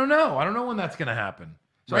 I don't know. I don't know when that's going to happen.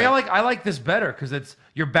 So Right. I like this better because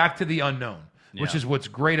you're back to the unknown, which is what's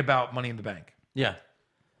great about Money in the Bank. Yeah.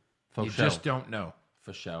 For You show. just don't know,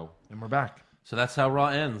 For show. and we're back. So that's how Raw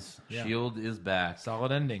ends. Yeah. Shield is back.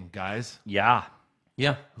 Solid ending, guys. Yeah.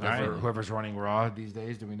 Yeah. Whoever's running Raw these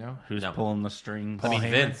days, do we know? Who's pulling the strings? I mean,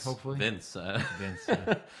 Heyman, Vince. hopefully? Vince. Vince.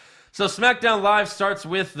 Yeah. So SmackDown Live starts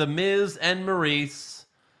with The Miz and Maurice.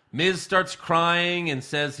 Miz starts crying and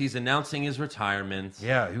says he's announcing his retirement.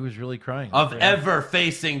 Yeah, he was really crying. Of ever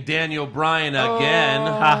facing Daniel Bryan again.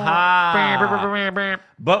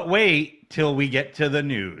 But wait till we get to the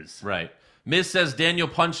news. Right. Miz says Daniel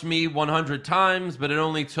punched me 100 times, but it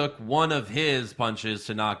only took one of his punches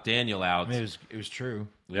to knock Daniel out. I mean, it was true.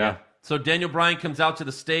 Yeah. So Daniel Bryan comes out to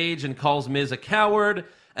the stage and calls Miz a coward,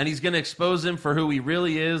 and he's going to expose him for who he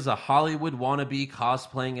really is, a Hollywood wannabe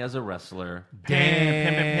cosplaying as a wrestler.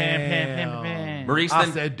 Damn. Maurice I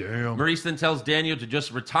then, said damn. Maurice then tells Daniel to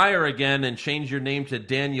just retire again and change your name to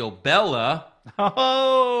Daniel Bella.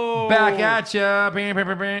 Oh, Back at ya.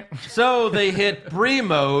 So they hit Brie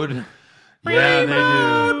mode. Yeah, they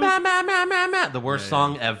do. The worst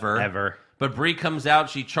song ever. But Brie comes out.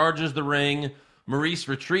 She charges the ring. Maurice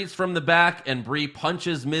retreats from the back, and Brie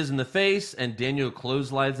punches Miz in the face, and Daniel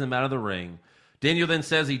clotheslines him out of the ring. Daniel then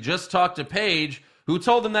says he just talked to Paige, who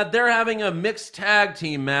told him that they're having a mixed tag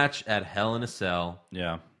team match at Hell in a Cell.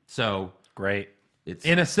 Yeah. So Great. it's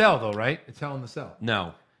In a cell, though, right? It's Hell in the Cell.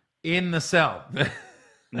 no. In the cell.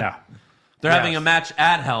 No. They're having a match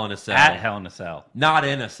at Hell in a Cell. At Hell in a Cell. Not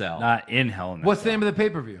in a cell. Not in Hell in a Cell. What's the name of the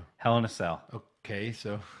pay-per-view? Hell in a Cell. Okay,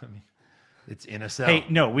 so, I mean, it's in a cell. Hey,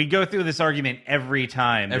 no, we go through this argument every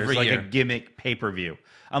time Every there's like year. a gimmick pay-per-view.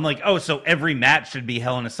 I'm like, oh, so every match should be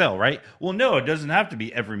Hell in a Cell, right? Well, no, it doesn't have to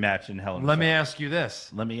be every match in Hell in a Cell. Let me ask you this.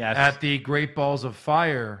 Let me ask. At the Great Balls of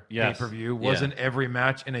Fire Yes. pay-per-view, wasn't every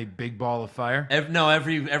match in a big ball of fire?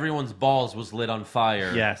 Everyone's balls was lit on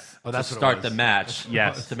fire. Yes. Oh, To that's what it start was. the match.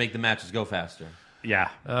 Yes. To make the matches go faster. Yeah.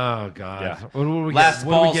 Oh, God. Yeah. What did we Last get?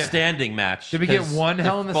 What did we ball get? standing match. Did we get 'Cause one if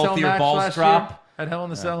Hell in the both Cell of your match balls last drop. year at Hell in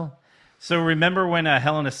the Cell? So remember when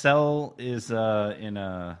Hell in a Cell is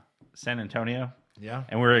in San Antonio? Yeah.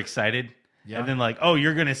 And we're excited? Yeah. And then like, oh,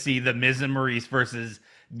 you're going to see the Miz and Maurice versus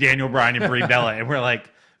Daniel Bryan and Brie Bella. And we're like,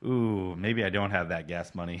 ooh, maybe I don't have that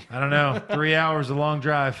gas money. I don't know. 3 hours, a long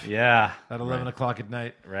drive. Yeah. At 11 o'clock at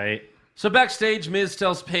night. Right. So backstage, Miz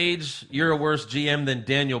tells Paige, "You're a worse GM than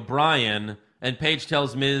Daniel Bryan." And Paige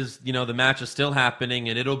tells Miz, the match is still happening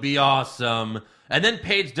and it'll be awesome. And then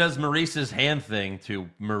Paige does Maurice's hand thing to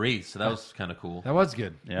Maurice. So that was kind of cool. That was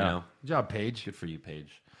good. Yeah. Good job, Paige. Good for you,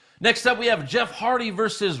 Paige. Next up, we have Jeff Hardy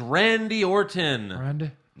versus Randy Orton.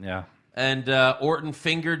 Randy. Yeah. And Orton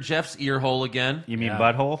fingered Jeff's ear hole again. You mean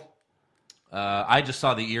butthole? I just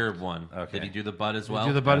saw the ear one. Okay. Did he do the butt as well?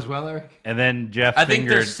 Do the butt as well, Eric? And then Jeff I think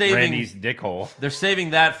they're fingered Randy's dick hole. They're saving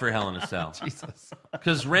that for Hell in a Cell. Jesus.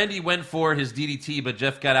 Because Randy went for his DDT, but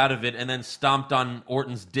Jeff got out of it and then stomped on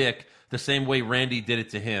Orton's dick the same way Randy did it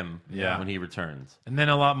to him when he returns. And then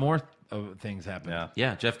a lot more things happened.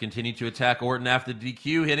 Yeah, Jeff continued to attack Orton after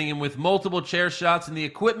DQ, hitting him with multiple chair shots in the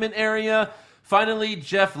equipment area. Finally,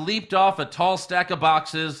 Jeff leaped off a tall stack of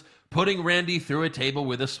boxes, putting Randy through a table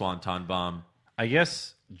with a swanton bomb. I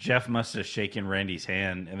guess Jeff must have shaken Randy's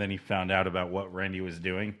hand, and then he found out about what Randy was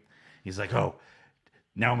doing. He's like, oh,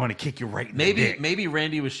 now I'm going to kick you right in the dick. Maybe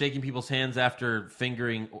Randy was shaking people's hands after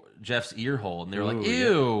fingering Jeff's ear hole, and they were like,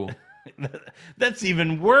 ew. Yeah. That's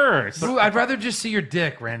even worse. Ooh, I'd rather just see your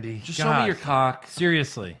dick, Randy. Just show me your cock.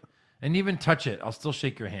 Seriously. And even touch it. I'll still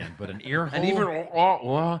shake your hand. But an ear hole? And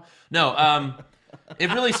even... No,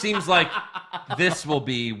 it really seems like this will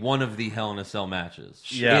be one of the Hell in a Cell matches.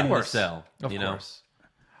 Yeah. In the cell. Of course.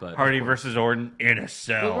 But Hardy versus Orton in a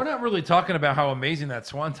cell. But we're not really talking about how amazing that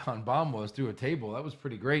swanton bomb was through a table. That was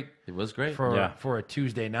pretty great. It was great. For a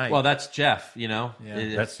Tuesday night. Well, that's Jeff, Yeah.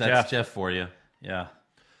 That's Jeff for you. Yeah.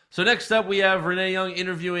 So next up, we have Renee Young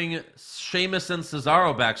interviewing Sheamus and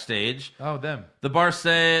Cesaro backstage. Oh, them. The bar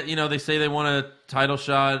say, they say they want a title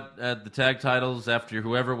shot at the tag titles after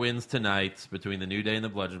whoever wins tonight between the New Day and the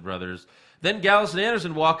Bludgeon Brothers. Then Gallows and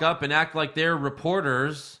Anderson walk up and act like they're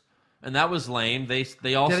reporters, and that was lame.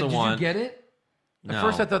 They also want. Did you get it? No. At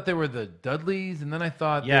first, I thought they were the Dudleys, and then I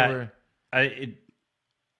thought they were.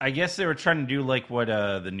 I guess they were trying to do like what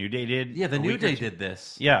the New Day did. Yeah, the New Day did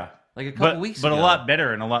this. Yeah. Like a couple weeks ago. But a lot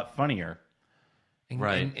better and a lot funnier.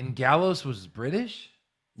 Right. And Gallows was British?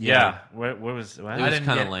 Yeah. What was... What? It was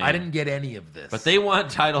kind of lame. I didn't get any of this. But they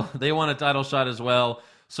want a title shot as well.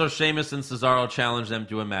 So Sheamus and Cesaro challenge them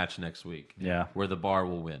to a match next week. Yeah. Where the bar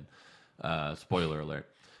will win. Spoiler alert.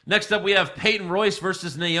 Next up, we have Peyton Royce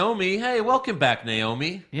versus Naomi. Hey, welcome back,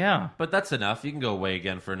 Naomi. Yeah. But that's enough. You can go away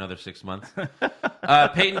again for another 6 months.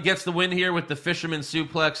 Peyton gets the win here with the Fisherman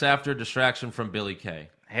Suplex after distraction from Billie Kay.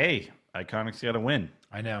 Hey, Iconic's got to win.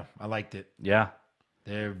 I know. I liked it. Yeah.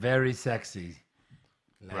 They're very sexy.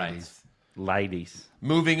 Ladies. Right. Ladies.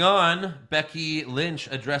 Moving on, Becky Lynch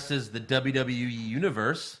addresses the WWE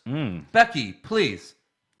Universe. Becky, please,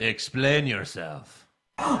 explain yourself.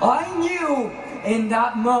 I knew in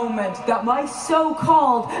that moment that my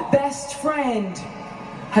so-called best friend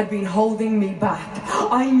had been holding me back.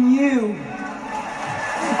 I knew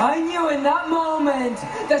in that moment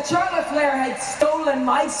that Charlotte Flair had stolen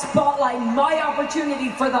my spotlight, my opportunity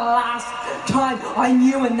for the last time. I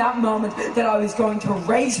knew in that moment that I was going to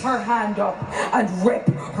raise her hand up and rip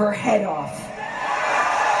her head off.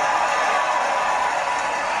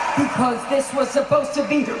 Because this was supposed to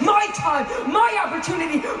be my time, my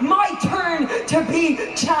opportunity, my turn to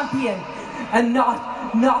be champion. And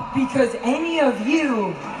not because any of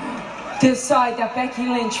you decide that Becky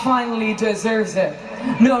Lynch finally deserves it.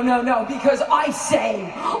 No, because I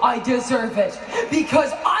say I deserve it.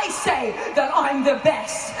 Because I say that I'm the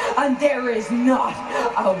best. And there is not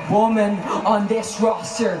a woman on this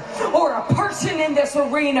roster or a person in this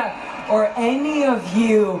arena or any of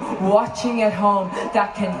you watching at home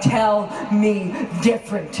that can tell me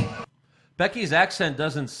different. Becky's accent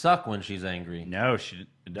doesn't suck when she's angry. No, she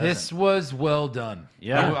doesn't. This was well done.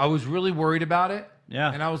 Yeah. I was really worried about it. Yeah.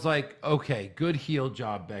 And I was like, okay, good heel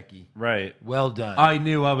job, Becky. Right. Well done. I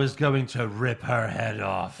knew I was going to rip her head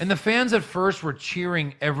off. And the fans at first were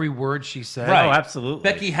cheering every word she said. Right. Oh, absolutely.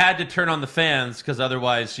 Becky had to turn on the fans because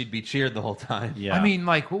otherwise she'd be cheered the whole time. Yeah. I mean,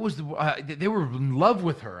 like, what was the... they were in love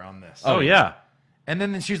with her on this. Oh, yeah. And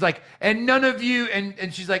then she's like, and none of you...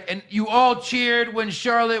 And she's like, and you all cheered when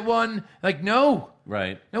Charlotte won. Like, no.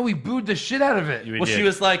 Right. No, we booed the shit out of it. Well, she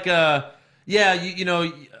was like, you know...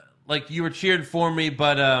 Like, you were cheered for me,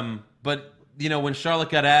 but when Charlotte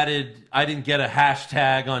got added, I didn't get a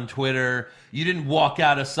hashtag on Twitter. You didn't walk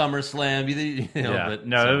out of SummerSlam.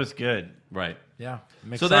 It was good. Right. Yeah.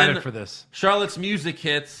 I'm So excited then for this. Charlotte's music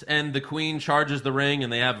hits, and the Queen charges the ring,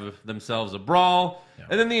 and they have themselves a brawl. Yeah.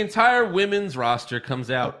 And then the entire women's roster comes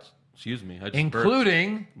out. Excuse me.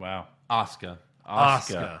 Including... Wow. Asuka.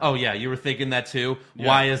 Asuka. Oh, yeah. You were thinking that, too? Yeah.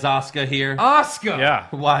 Why is Asuka here? Asuka! Yeah.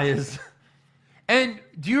 Why is... And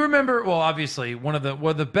do you remember, well, obviously, one of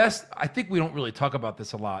the best, I think we don't really talk about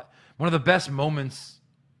this a lot, one of the best moments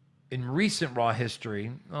in recent Raw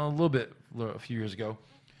history, a few years ago,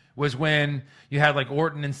 was when you had like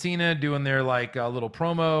Orton and Cena doing their like little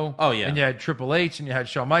promo. Oh, yeah. And you had Triple H, and you had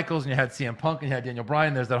Shawn Michaels, and you had CM Punk, and you had Daniel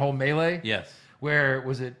Bryan. There's that whole melee. Yes. Where,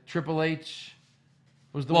 was it Triple H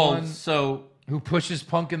was the one? So Who pushes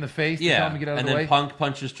Punk in the face to tell him to get out of the way? And then Punk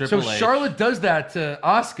punches Triple H. So Charlotte does that to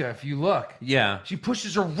Asuka, if you look. Yeah. She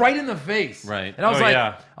pushes her right in the face. Right. And I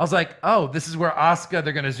was like, oh, this is where Asuka,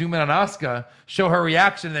 they're going to zoom in on Asuka, show her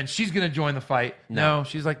reaction, and then she's going to join the fight. No.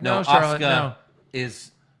 She's like, no, Charlotte, Asuka no.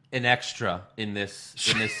 is an extra in this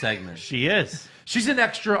segment. She is. She's an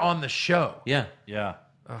extra on the show. Yeah. Yeah.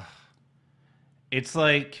 It's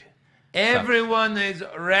like... Everyone is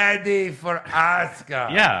ready for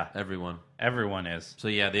Asuka. Yeah. Everyone is. So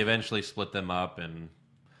yeah, they eventually split them up, and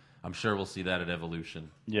I'm sure we'll see that at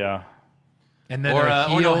Evolution. Yeah. And then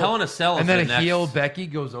Hell in a Cell. And then a heel Becky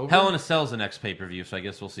goes over. Hell in a Cell is the next pay-per-view, so I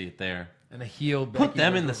guess we'll see it there. And a heel Becky Put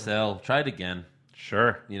them in the over. cell. Try it again.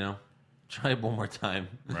 Sure. Try it one more time.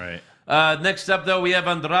 Right. Next up, though, we have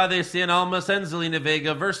Andrade Cien Almas and Zelina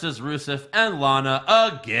Vega versus Rusev and Lana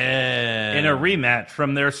again. In a rematch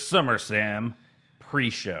from their SummerSlam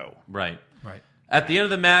pre-show. Right. At the end of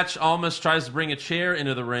the match, Almas tries to bring a chair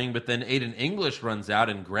into the ring, but then Aiden English runs out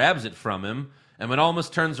and grabs it from him. And when Almas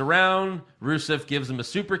turns around, Rusev gives him a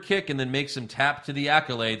super kick and then makes him tap to the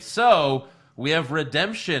accolades. So we have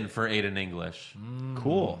redemption for Aiden English.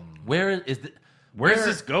 Cool. Where is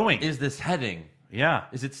this going? Is this heading? Yeah.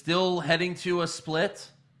 Is it still heading to a split?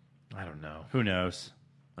 I don't know. Who knows?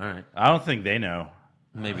 All right. I don't think they know.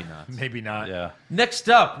 Maybe not. Maybe not. Yeah. Next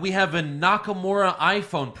up, we have a Nakamura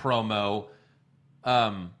iPhone promo.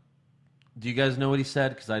 Do you guys know what he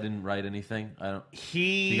said? Because I didn't write anything. Do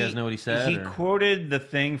you guys know what he said? He quoted the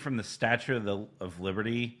thing from the Statue of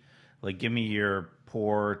Liberty, like, give me your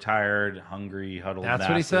poor, tired, hungry, huddled That's masses.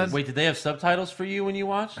 what he said? Wait, did they have subtitles for you when you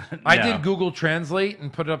watched? I did Google Translate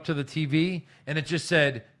and put it up to the TV, and it just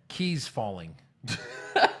said, keys falling.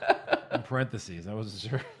 In parentheses. I wasn't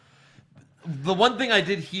sure. The one thing I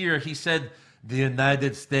did hear, he said, the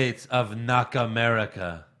United States of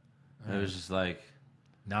Nakamerica. I was just like...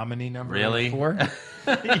 Nominee number Really? 4?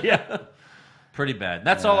 Yeah. Pretty bad.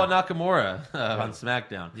 That's all on Nakamura on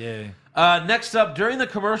SmackDown. Yeah. Next up, during the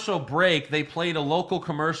commercial break, they played a local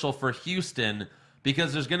commercial for Houston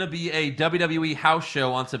because there's going to be a WWE house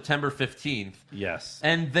show on September 15th. Yes.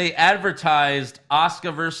 And they advertised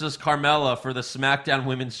Asuka versus Carmella for the SmackDown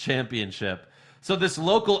Women's Championship. So this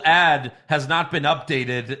local ad has not been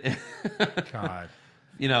updated. God.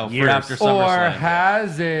 For after SummerSlam. Or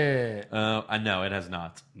has it? No, it has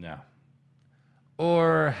not. No.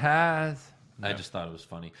 Or has... No. I just thought it was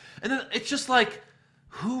funny. And then it's just like,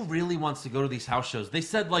 who really wants to go to these house shows? They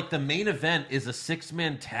said, like, the main event is a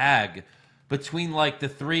 6-man tag between, like, the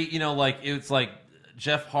three, it's like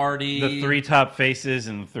Jeff Hardy. The 3 top faces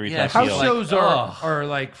and the 3 top house heels. shows are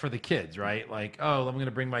like for the kids, right? Like, oh, I'm going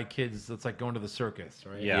to bring my kids. It's like going to the circus,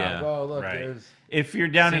 right? Yeah. Oh, look, right. there's... If you're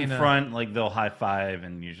down in Cena. front, like, they'll high five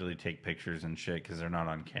and usually take pictures and shit because they're not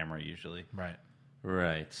on camera usually. Right.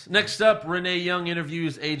 Right. Next up, Renee Young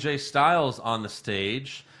interviews AJ Styles on the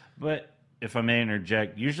stage. But if I may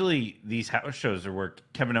interject, usually these house shows are where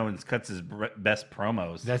Kevin Owens cuts his best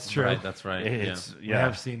promos. That's true. Right, that's right. I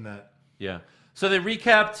have seen that. Yeah. So they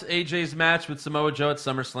recapped AJ's match with Samoa Joe at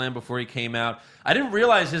SummerSlam before he came out. I didn't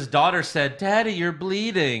realize his daughter said, "Daddy, you're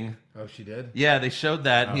bleeding." Oh, she did? Yeah, they showed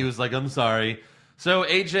that, and he was like, "I'm sorry." So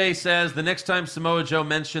AJ says, the next time Samoa Joe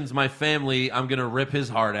mentions my family, I'm going to rip his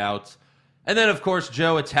heart out. And then, of course,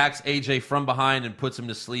 Joe attacks AJ from behind and puts him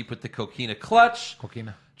to sleep with the Coquina clutch.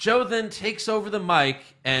 Coquina. Joe then takes over the mic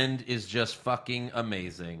and is just fucking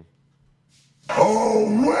amazing. Oh,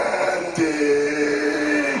 Wendy!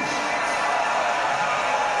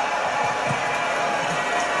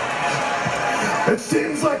 It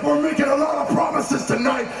seems like we're making a lot of promises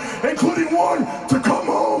tonight, including one to come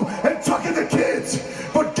home and tuck in the kids.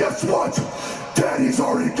 But guess what? Daddy's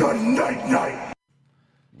already done night-night.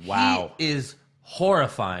 Wow. He is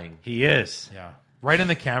horrifying. He is. Yeah. Right in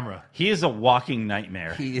the camera. He is a walking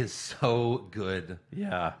nightmare. He is so good.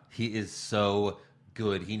 Yeah. He is so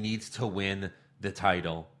good. He needs to win the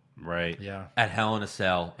title. Right. Yeah. At Hell in a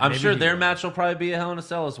Cell. I'm sure their match will probably be a Hell in a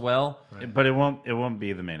Cell as well. Right. But it won't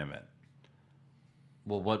be the main event.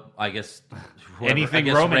 Well, what I guess anything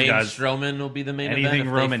Roman Reigns, does. Strowman will be the main event Anything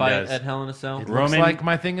if Roman they fight does. at Hell in a Cell. It looks like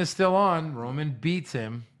my thing is still on. Roman beats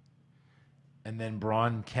him, and then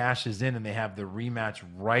Braun cashes in, and they have the rematch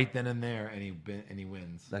right then and there, and he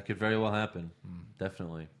wins. That could very well happen.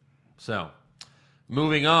 Definitely. So,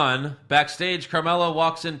 moving on. Backstage, Carmella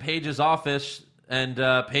walks in Paige's office, and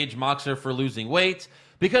Paige mocks her for losing weight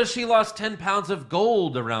because she lost 10 pounds of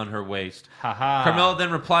gold around her waist. Carmella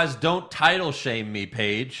then replies, "Don't title shame me,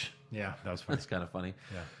 Paige." Yeah, that was funny. That's kind of funny.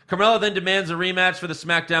 Yeah. Carmella then demands a rematch for the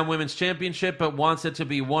SmackDown Women's Championship, but wants it to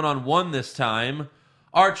be one-on-one this time.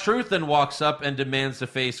 R-Truth then walks up and demands to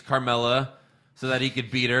face Carmella. so that he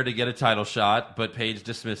could beat her to get a title shot, but Paige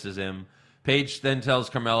dismisses him. Paige then tells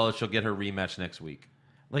Carmella she'll get her rematch next week.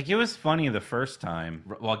 Like, it was funny the first time.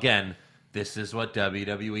 Well, again, this is what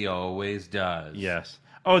WWE always does. Yes.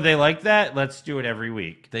 Oh, they like that? Let's do it every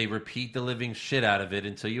week. They repeat the living shit out of it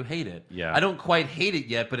until you hate it. Yeah. I don't quite hate it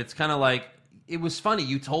yet, but it's kind of like, it was funny.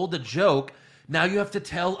 You told a joke. Now you have to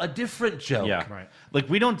tell a different joke. Yeah. Right. Like,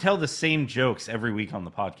 we don't tell the same jokes every week on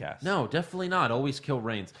the podcast. No, definitely not. Always kill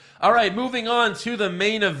Reigns. All right, moving on to the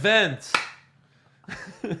main event.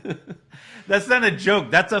 That's not a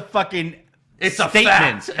joke. That's a fucking... It's a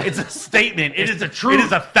statement. fact. It's a statement. It is the truth. It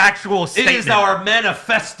is a factual statement. It is our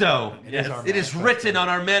manifesto. It is written on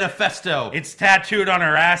our manifesto. It's tattooed on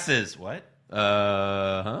our asses. What?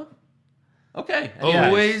 Huh? Okay. Anyways.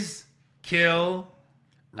 Always kill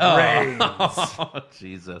Reigns. Oh,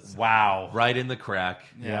 Jesus. Wow. Right in the crack.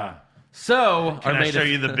 Yeah. So, Can I show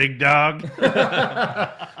you the big dog?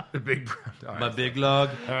 The big brown dog. my big log?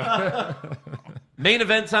 Main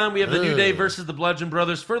event time. We have the New Day versus the Bludgeon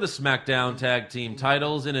Brothers for the SmackDown Tag Team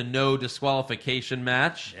titles in a no disqualification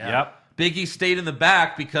match. Yep. Big E stayed in the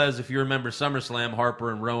back because, if you remember SummerSlam,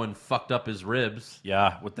 Harper and Rowan fucked up his ribs.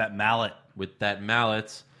 Yeah, with that mallet. With that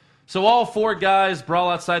mallet. So all four guys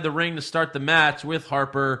brawl outside the ring to start the match, with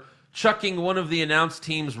Harper chucking one of the announced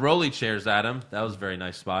team's rolly chairs at him. That was a very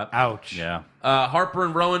nice spot. Ouch. Yeah. Harper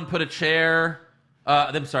and Rowan put a chair...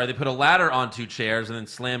 they put a ladder on two chairs and then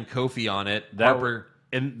slammed Kofi on it.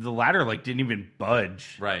 And the ladder, like, didn't even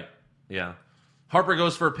budge. Right, yeah. Harper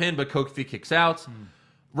goes for a pin, but Kofi kicks out.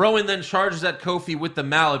 Rowan then charges at Kofi with the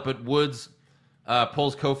mallet, but Woods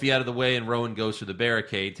pulls Kofi out of the way, and Rowan goes through the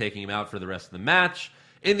barricade, taking him out for the rest of the match.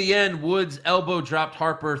 In the end, Woods elbow dropped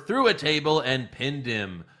Harper through a table and pinned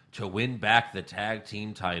him to win back the tag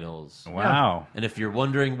team titles. Wow. And if you're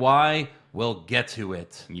wondering why, we'll get to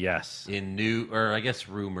it. Yes. In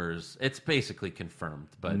rumors. It's basically confirmed,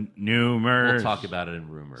 but Numers. we'll talk about it in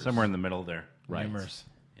rumors. Somewhere in the middle there. Right. Rumors.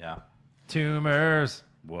 Yeah. Tumors.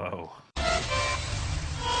 Whoa.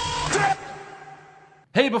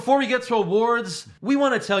 Hey, before we get to awards, we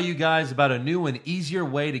want to tell you guys about a new and easier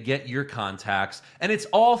way to get your contacts, and it's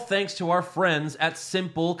all thanks to our friends at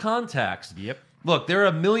Simple Contacts. Yep. Look, there are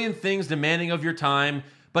a million things demanding of your time,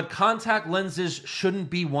 but contact lenses shouldn't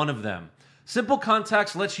be one of them. Simple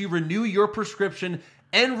Contacts lets you renew your prescription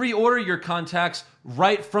and reorder your contacts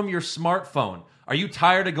right from your smartphone. Are you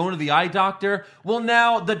tired of going to the eye doctor? Well,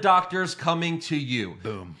 now the doctor's coming to you.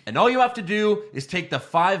 Boom. And all you have to do is take the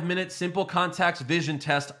 5-minute Simple Contacts vision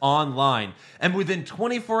test online. And within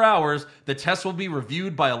 24 hours, the test will be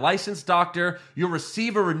reviewed by a licensed doctor. You'll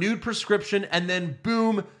receive a renewed prescription, and then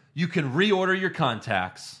boom, you can reorder your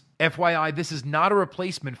contacts. FYI, this is not a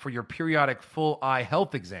replacement for your periodic full eye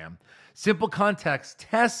health exam. Simple Contacts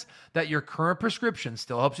tests that your current prescription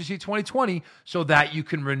still helps you see 20/20 so that you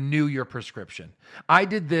can renew your prescription. I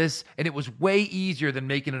did this, and it was way easier than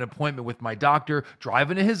making an appointment with my doctor,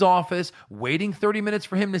 driving to his office, waiting 30 minutes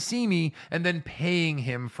for him to see me, and then paying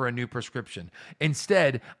him for a new prescription.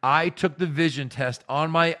 Instead, I took the vision test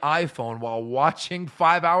on my iPhone while watching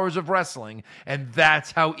 5 hours of wrestling, and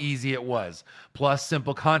that's how easy it was. Plus,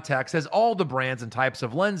 Simple Contacts has all the brands and types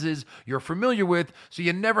of lenses you're familiar with, so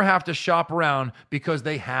you never have to shop around because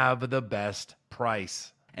they have the best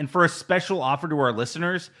price. And for a special offer to our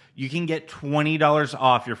listeners, you can get $20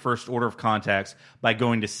 off your first order of contacts by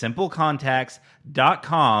going to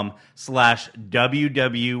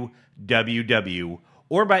simplecontacts.com/www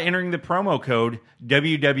or by entering the promo code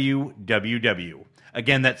WWWW.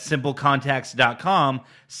 Again, that's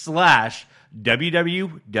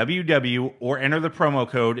simplecontacts.com/www or enter the promo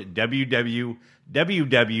code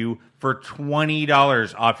WWWW for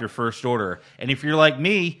 $20 off your first order. And if you're like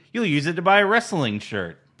me, you'll use it to buy a wrestling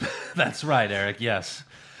shirt. That's right, Eric, yes.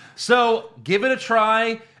 So give it a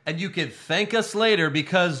try, and you can thank us later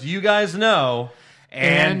because you guys know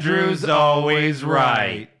Andrew's always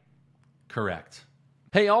right. Correct.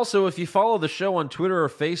 Hey, also, if you follow the show on Twitter or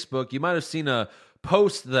Facebook, you might have seen a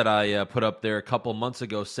post that I put up there a couple months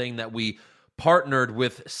ago saying that we partnered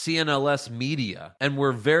with CNLS Media, and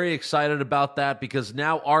we're very excited about that because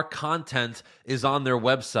now our content is on their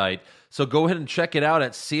website. So go ahead and check it out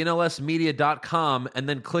at cnlsmedia.com and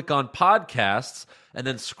then click on podcasts and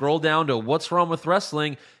then scroll down to What's Wrong with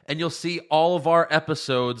Wrestling, and you'll see all of our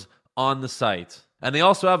episodes on the site. And they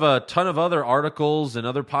also have a ton of other articles and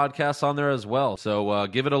other podcasts on there as well. So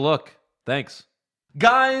give it a look. Thanks.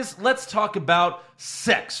 Guys, let's talk about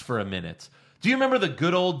sex for a minute. Do you remember the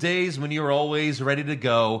good old days when you were always ready to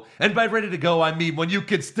go? And by ready to go, I mean when you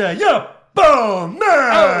could stay up all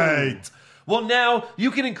night. Well, now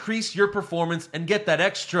you can increase your performance and get that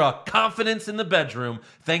extra confidence in the bedroom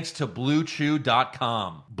thanks to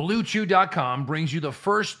BlueChew.com. BlueChew.com brings you the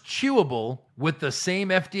first chewable with the same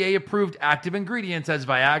FDA-approved active ingredients as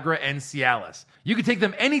Viagra and Cialis. You can take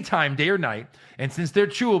them anytime, day or night, and since they're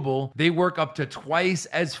chewable, they work up to twice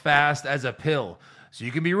as fast as a pill. So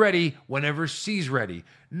you can be ready whenever she's ready.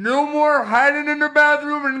 No more hiding in the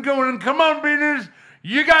bathroom and going, come on, Venus,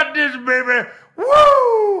 you got this, baby.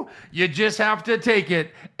 Woo! You just have to take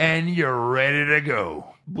it, and you're ready to go.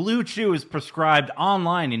 Blue Chew is prescribed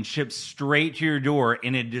online and shipped straight to your door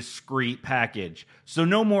in a discreet package. So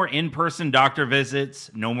no more in-person doctor visits,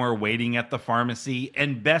 no more waiting at the pharmacy,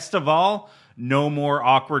 and best of all, no more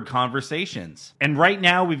awkward conversations. And right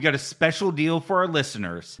now, we've got a special deal for our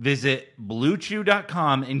listeners. Visit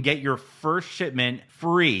BlueChew.com and get your first shipment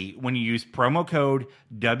free when you use promo code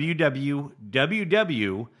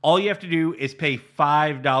WWWW. All you have to do is pay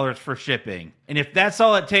 $5 for shipping. And if that's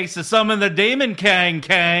all it takes to summon the Damon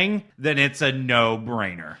Kang, then it's a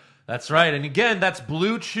no-brainer. That's right. And again, that's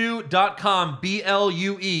BlueChew.com,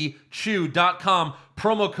 BLUE, Chew.com,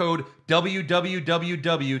 promo code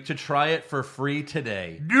WWWW to try it for free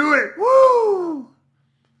today. Do it. Woo!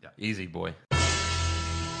 Yeah, easy, boy.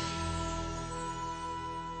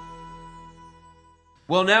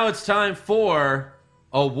 Well, now it's time for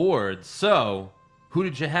awards. So, who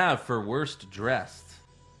did you have for worst dressed?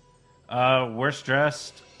 Worst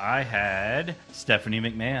dressed, I had Stephanie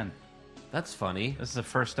McMahon. That's funny. This is the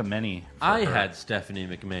first of many. I had Stephanie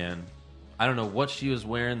McMahon. I don't know what she was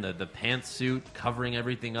wearing. The pantsuit covering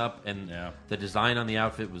everything up, and the design on the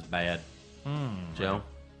outfit was bad. Joe?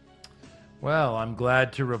 Well, I'm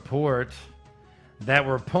glad to report that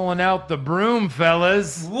we're pulling out the broom,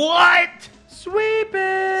 fellas. What? Sweep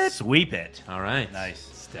it. Sweep it. All right. Nice.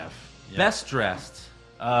 Steph. Yeah. Best dressed.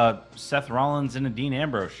 Seth Rollins in a Dean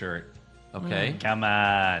Ambrose shirt. Okay. Come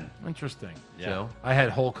on. Interesting. Yeah. Joe? I had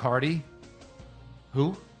Hulk Hardy.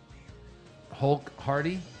 Who? Hulk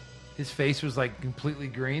Hardy. His face was like completely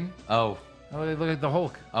green. Oh, Look at the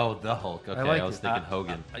Hulk. Oh, the Hulk. Okay, liked I was it. thinking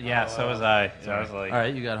Hogan. Yeah, so was I. So I was like, All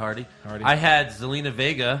right, you got Hardy. Hardy. I had Zelina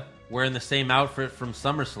Vega wearing the same outfit from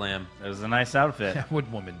SummerSlam. it was a nice outfit. What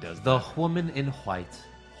woman does that? The woman in white.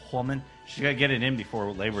 Woman, she got to get it in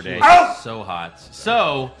before Labor Day. So hot.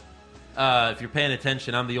 So, if you're paying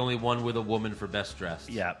attention, I'm the only one with a woman for best dressed.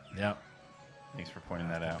 Yeah. Yeah. Thanks for pointing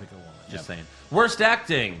that out. Just saying. Worst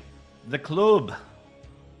acting. The Club.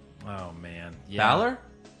 Oh man. Yeah. Balor?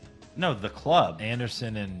 No, The Club.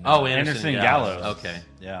 Anderson and Oh, Anderson Gallows. Okay.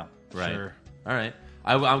 Yeah. Right. Sure. All right.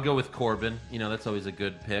 I'll go with Corbin. You know, that's always a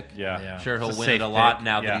good pick. Yeah. Yeah. Sure, he'll It's a win safe it a lot pick.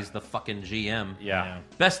 now that Yeah. he's the fucking GM. Yeah.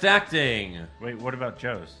 Best acting. Wait, what about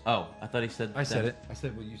Joe's? Oh, I thought he said I said it. I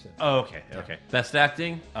said what you said. Oh, okay. Okay. Best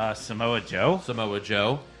acting. Samoa Joe. Samoa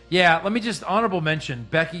Joe. Yeah, let me just honorable mention.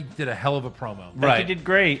 Becky did a hell of a promo. Becky did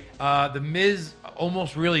great. The Miz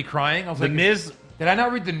almost really crying. I was The like, Miz. did I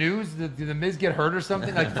not read the news? Did the Miz get hurt or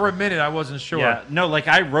something? Like for a minute, I wasn't sure. Yeah. No, like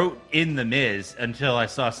I wrote in The Miz until I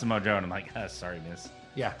saw Samoa Joe, and I'm like, sorry, Miz.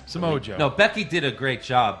 Yeah, Samoa Joe. No, Becky did a great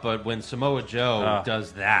job, but when Samoa Joe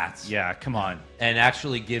does that Yeah, come on. and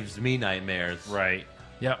actually gives me nightmares, Right.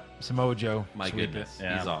 Yep, Samoa Joe. my Sweep goodness, it.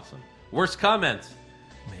 Yeah. he's awesome. Worst comment.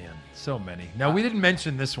 Man, so many. Now, we didn't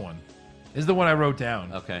mention this one. This is the one I wrote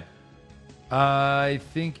down. Okay. I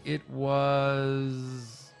think it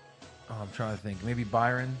was... Oh, I'm trying to think. Maybe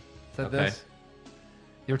Byron said Okay. this.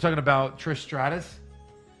 They were talking about Trish Stratus.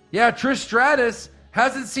 Yeah, Trish Stratus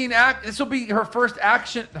hasn't seen act. This will be her first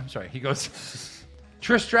action. I'm sorry. He goes,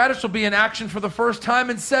 Trish Stratus will be in action for the first time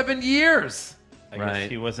in 7 years. I Right. guess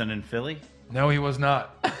he wasn't in Philly. No, he was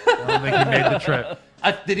not. I don't think he made the trip.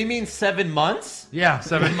 Did he mean 7 months? Yeah,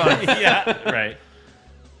 7 months. Yeah. Right.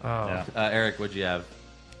 Oh, Yeah. Eric, what'd you have?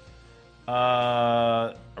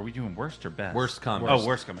 Are we doing worst or best? Worst comment. Oh,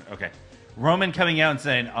 worst comment. Okay. Roman coming out and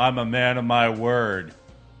saying, "I'm a man of my word."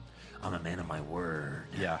 I'm a man of my word.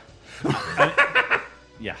 Yeah.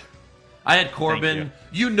 Yeah. I had Corbin.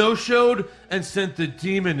 You no-showed and sent the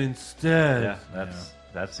demon instead. Yeah.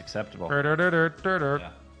 That's acceptable. Yeah.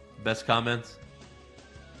 Best comments?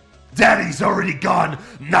 Daddy's already gone.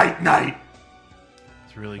 Night, night.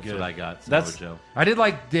 It's really That's good. what I got. Samoa That's- Joe. I did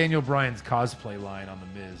like Daniel Bryan's cosplay line on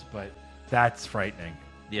The Miz, but that's frightening.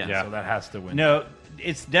 Yeah. So that has to win. No,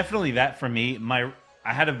 it's definitely that for me.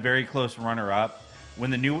 I had a very close runner-up when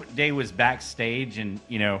the New Day was backstage, and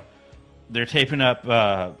they're taping up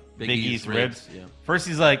Big E's ribs. Yeah. First,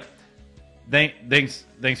 he's like, "Thanks,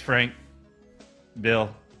 Frank,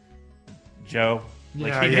 Bill, Joe."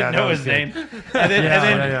 Like Yeah, he yeah, didn't that know was his good. name,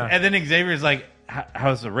 and then Xavier's like,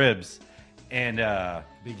 "How's the ribs?" And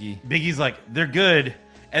Big E. Big E's like, "They're good."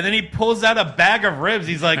 And then he pulls out a bag of ribs.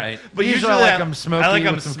 He's like, Right. but Usually I like 'em smoky I like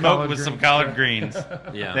them with some smoked collard with some greens. collard greens.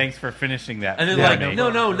 Yeah. Thanks for finishing that. And then Yeah, like,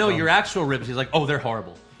 no, your actual ribs. He's like, oh, they're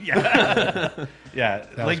horrible. Yeah,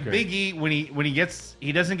 like great. Big E when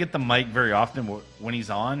he doesn't get the mic very often. When he's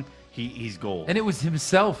on, he's gold. And it was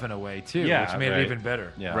himself in a way too, Yeah, which made right. it even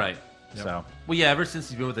better. Yeah, Right. So, Well, yeah, ever since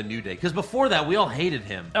he's been with the New Day. Because before that, we all hated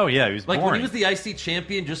him. oh yeah, he was Like boring. when he was the IC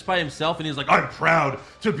champion just by himself, and he was like, "I'm proud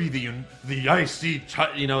to be the IC."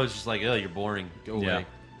 You know, it's just like, "Oh, you're boring. Go away."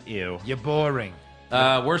 Ew. You're boring.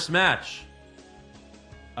 Worst match.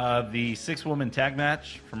 The 6-woman tag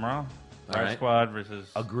match from Raw. Fire right. Squad versus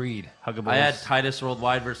Agreed. Huggables. I had Titus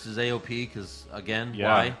Worldwide versus AOP because again,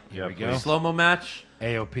 Yeah. why? Yeah, we go. please. Slow-mo match.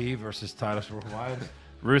 AOP versus Titus Worldwide.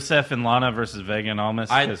 Rusev and Lana versus Vega and Almas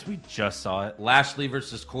I- because we just saw it. Lashley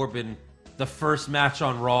versus Corbin. The first match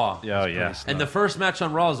on Raw. Oh yeah, And the first match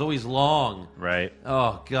on Raw is always long. right.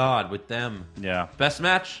 Oh God, with them. Yeah. Best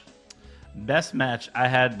match. Best match I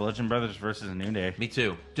had Bludgeon Brothers versus New Day. Me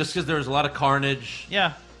too. Just because there was a lot of carnage,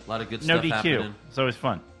 Yeah. a lot of good No stuff DQ. happening. It's always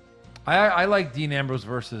fun. I like Dean Ambrose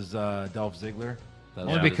versus Dolph Ziggler. That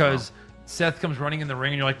was Only good as because Seth comes running in the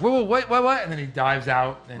ring and you're like, whoa, what? And then he dives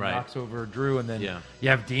out and Right. knocks over Drew. And then Yeah. you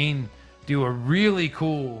have Dean do a really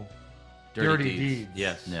cool Dirty Deeds.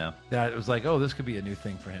 Yes. Yeah. that was like, oh, this could be a new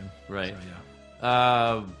thing for him. Right. So,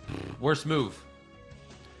 yeah. Worst move.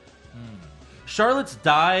 Charlotte's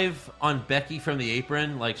dive on Becky from the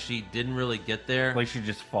apron, like she didn't really get there. Like she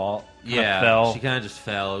just fell. Yeah, she kind of just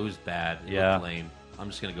fell. It was bad. It Yeah. looked lame. I'm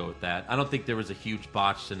just gonna go with that. I don't think there was a huge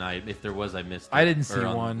botch tonight. If there was, I missed it. I didn't see Or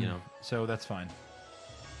on, one, You know. so that's fine.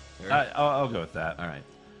 I'll go with that. All right.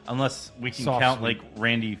 Unless we can Soft count sweep. like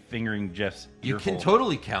Randy fingering Jeff's You ear can hole.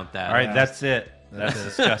 totally count that. All right, that's it. That's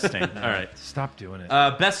disgusting. All right. Stop doing it.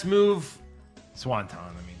 Best move. Swanton, I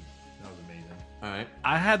mean, that was amazing. All right.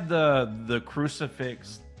 I had the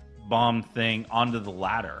crucifix bomb thing onto the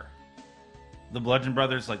ladder. The Bludgeon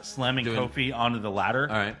Brothers like slamming Doing- Kofi onto the ladder.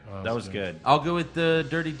 All right. Oh, That was good. I'll go with the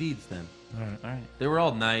Dirty Deeds then. All right. They were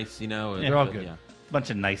all nice, you know. They're all good. Yeah. Bunch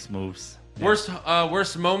of nice moves.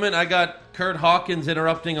 Worst moment. I got Kurt Hawkins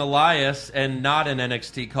interrupting Elias and not an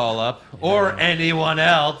NXT call up or anyone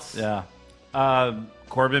else. Yeah.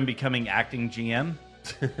 Corbin becoming acting GM.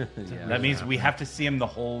 That means we have to see him the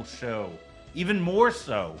whole show. Even more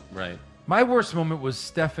so. Right. My worst moment was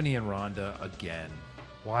Stephanie and Ronda again.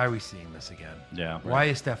 Why are we seeing this again? Yeah. Why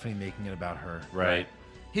is Stephanie making it about her? Right.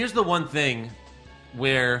 Here's the one thing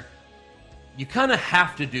where you kind of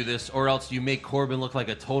have to do this or else you make Corbin look like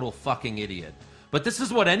a total fucking idiot. But this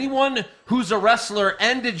is what anyone who's a wrestler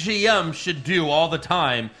and a GM should do all the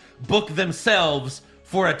time. Book themselves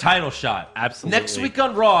for a title shot. Absolutely. Next week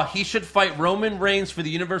on Raw, he should fight Roman Reigns for the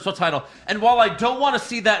Universal title. And while I don't want to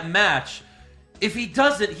see that match, if he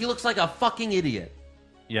doesn't, he looks like a fucking idiot.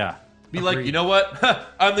 Yeah. Be like, you know what?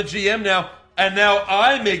 I'm the GM now, and now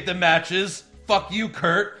I make the matches. Fuck you,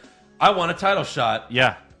 Kurt. I want a title shot.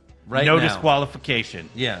 Yeah. Right no now. disqualification.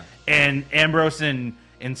 Yeah. And Ambrose and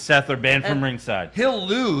Seth are banned from And ringside. He'll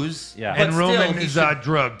lose. Yeah. but And still, Roman he is should-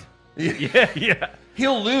 drugged. Yeah.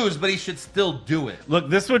 He'll lose, but he should still do it. Look,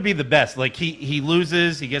 this would be the best. Like he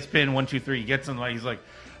loses, he gets pinned 1, 2, 3. He gets him like he's like,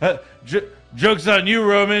 "Joke's on you,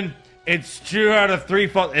 Roman. It's 2 out of 3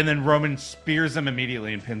 fault." And then Roman spears him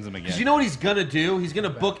immediately and pins him again. Because you know what he's gonna do? He's gonna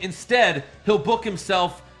book instead. He'll book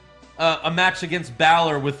himself a match against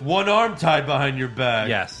Balor with one arm tied behind your back.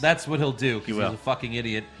 Yes. that's what he'll do. He Because will. he's a fucking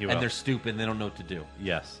idiot, He and will. they're stupid. and They don't know what to do.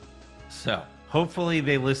 Yes. So Hopefully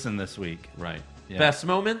they listen this week. right. Yeah. Best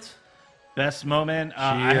moment. Best moment.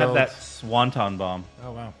 I had Shield. that swanton bomb.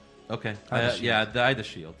 Oh, wow. Okay. I had the Shield. Yeah, I had the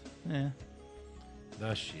Shield. Yeah.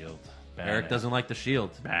 The Shield. Eric doesn't like the Shield.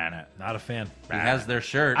 Ban it. Not a fan. He has their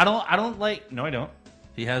shirt. I don't like. No, I don't.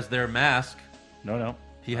 He has their mask. No.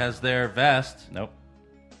 He has their vest. Nope.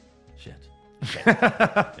 Shit.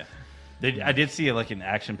 I did see like an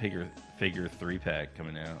action figure 3-pack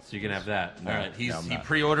coming out. So you can have that. No, All right. no, He I'm not.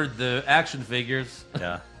 pre-ordered the action figures.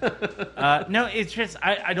 Yeah. No, it's just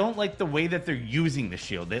I don't like the way that they're using the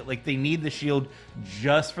Shield. They need the Shield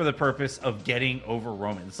just for the purpose of getting over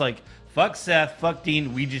Roman. It's like fuck Seth, fuck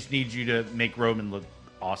Dean. We just need you to make Roman look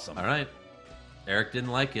awesome. All right. Eric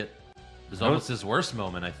didn't like it. It was No. almost his worst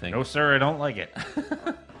moment, I think. No, sir, I don't like it.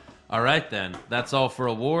 All right, then. That's all for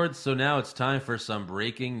awards. So now it's time for some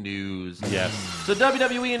breaking news. Yes. So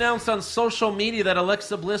WWE announced on social media that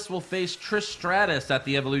Alexa Bliss will face Trish Stratus at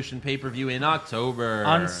the Evolution pay-per-view in October.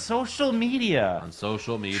 On social media. On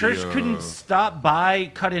social media. Trish couldn't stop by,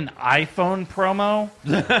 cut an iPhone promo.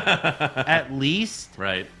 At least.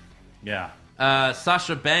 Right. Yeah.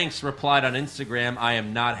 Sasha Banks replied on Instagram, "I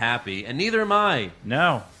am not happy, and neither am I.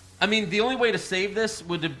 No. I mean, the only way to save this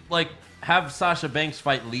would like have Sasha Banks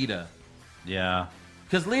fight Lita. Yeah.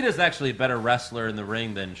 Because Lita's actually a better wrestler in the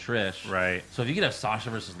ring than Trish. Right. So if you could have Sasha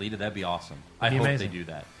versus Lita, that'd be awesome. I hope they do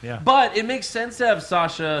that. Yeah. But it makes sense to have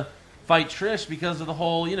Sasha fight Trish because of the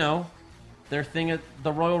whole, their thing at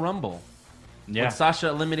the Royal Rumble. Yeah. When Sasha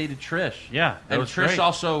eliminated Trish. Yeah. That And was Trish great.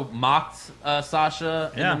 also mocked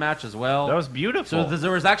Sasha in the match as well. That was beautiful. So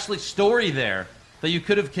there was actually story there that you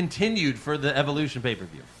could have continued for the Evolution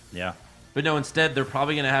pay-per-view. Yeah. But no, instead they're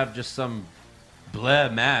probably going to have just some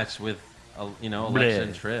bleh match with, Alexa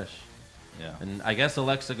and Trish. Yeah. And I guess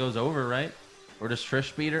Alexa goes over, right? Or does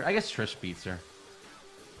Trish beat her? I guess Trish beats her.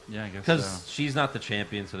 Yeah, I guess Because she's not the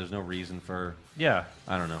champion, so there's no reason for... Yeah.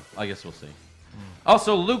 I don't know. I guess we'll see.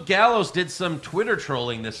 Also, Luke Gallows did some Twitter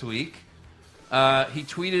trolling this week. He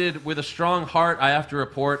tweeted, with a strong heart, I have to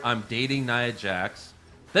report I'm dating Nia Jax.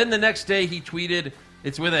 Then the next day he tweeted,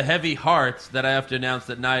 it's with a heavy heart that I have to announce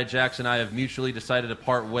that Nia Jax and I have mutually decided to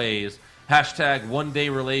part ways. # one day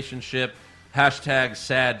relationship. #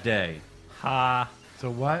 sad day. Ha. So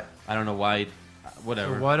what? I don't know why.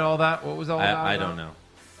 Whatever. So what was all that? I don't know.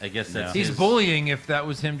 I guess that's He's his... bullying if that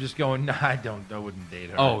was him just going, nah, I wouldn't date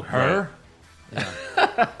her. Oh, her? Right.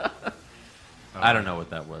 Yeah. I don't know what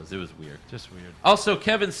that was. It was weird. Just weird. Also,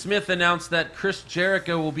 Kevin Smith announced that Chris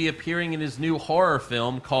Jericho will be appearing in his new horror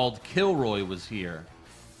film called Kilroy Was Here.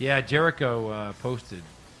 Yeah, Jericho posted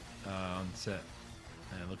on the set.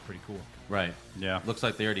 And it looked pretty cool. Right. Yeah. Looks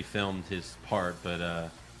like they already filmed his part, but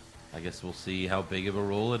I guess we'll see how big of a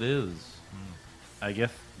role it is. I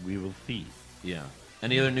guess we will see. Yeah.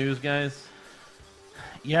 Any other news, guys?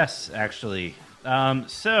 Yes, actually. Some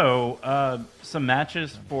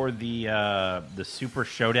matches for the Super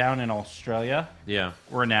Showdown in Australia Yeah.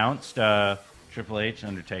 were announced. Triple H,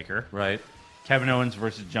 Undertaker. Right. Kevin Owens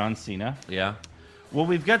versus John Cena. Yeah. Well,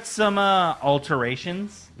 we've got some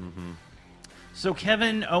alterations. Mm-hmm. So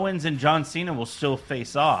Kevin Owens and John Cena will still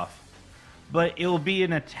face off, but it will be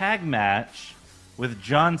in a tag match with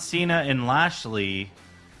John Cena and Lashley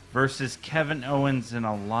versus Kevin Owens and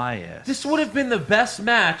Elias. This would have been the best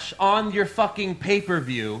match on your fucking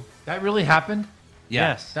pay-per-view. That really happened?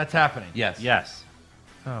 Yes. That's happening? Yes. Yes.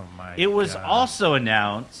 Oh, my It was God. also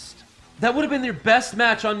announced. That would have been your best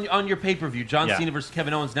match on your pay-per-view. John Yeah. Cena versus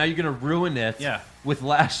Kevin Owens. Now you're going to ruin it Yeah. with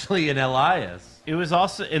Lashley and Elias. It was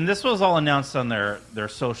also, and this was all announced on their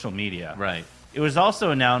social media. Right. It was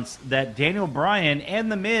also announced that Daniel Bryan and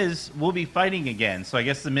The Miz will be fighting again. So I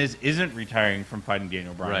guess The Miz isn't retiring from fighting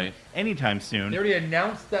Daniel Bryan anytime soon. They already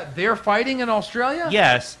announced that they're fighting in Australia?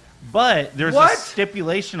 Yes, but there's What? a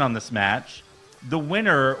stipulation on this match. The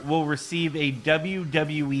winner will receive a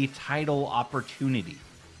WWE title opportunity.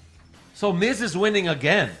 So Miz is winning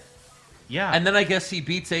again. Yeah. And then I guess he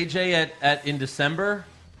beats AJ in December?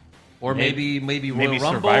 Or maybe Royal maybe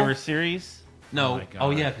Rumble? Survivor Series? No. Oh my God. Oh,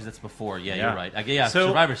 yeah, because that's before. Yeah, Yeah. you're right. Yeah, So,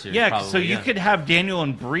 Survivor Series yeah, probably. so you could have Daniel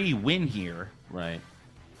and Bree win here. Right.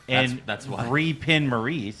 And That's why. Bree pin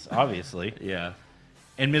Maurice, obviously. Yeah.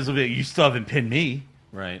 And Miz will be like, you still haven't pinned me.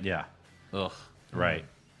 Right. Yeah. Ugh. Right.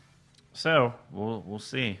 So, we'll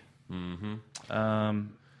see. Mm-hmm.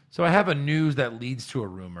 So I have a news that leads to a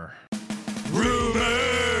rumor.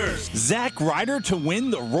 Rumors! Zack Ryder to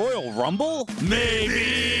win the Royal Rumble?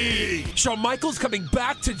 Maybe! Shawn Michaels coming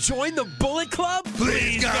back to join the Bullet Club?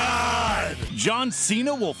 Please, God! John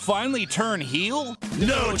Cena will finally turn heel?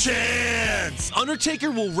 No chance!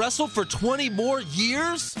 Undertaker will wrestle for 20 more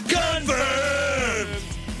years? Confirmed!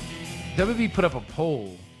 WWE put up a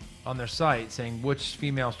poll on their site saying which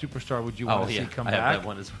female superstar would you want to see come I back? have that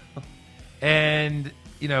one as well. And,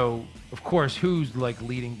 of course, who's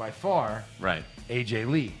leading by far? Right. AJ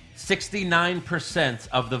Lee. 69%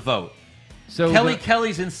 of the vote. So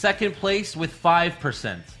Kelly's in second place with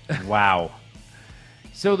 5%. Wow.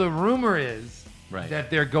 So the rumor is Right. that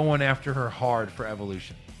they're going after her hard for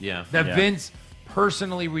Evolution. Yeah. That Yeah. Vince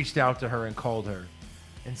personally reached out to her and called her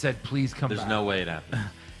and said, please come There's back. no way it happened.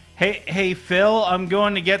 Hey, Phil, I'm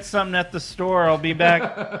going to get something at the store. I'll be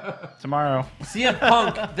back tomorrow. CM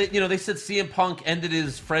Punk, they said CM Punk ended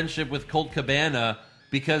his friendship with Colt Cabana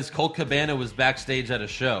because Colt Cabana was backstage at a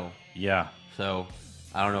show. Yeah. So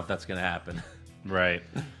I don't know if that's going to happen. Right.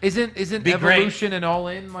 Isn't Be great. Evolution and All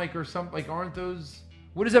In or something? Aren't those?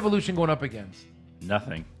 What is Evolution going up against?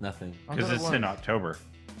 Nothing. Nothing. I Because thought it it's was. in October.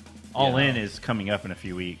 All Yeah. In is coming up in a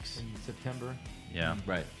few weeks. In September. Yeah.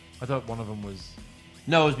 Right. I thought one of them was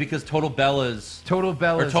No, it was because Total Divas Total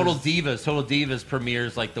Divas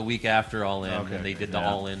premieres the week after All In, Okay, and they okay. did the Yeah.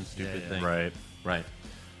 All In stupid Yeah. thing. Right. Right.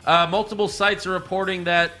 Multiple sites are reporting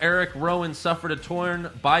that Eric Rowan suffered a torn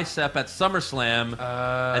bicep at SummerSlam,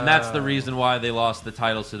 and that's the reason why they lost the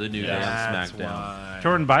titles to the New Day on SmackDown.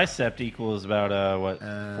 Torn bicep equals about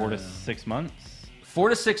 4 to 6 months. 4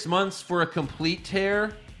 to 6 months for a complete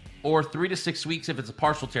tear, or 3 to 6 weeks if it's a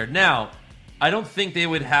partial tear. Now, I don't think they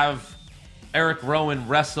would have Eric Rowan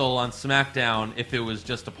wrestle on SmackDown if it was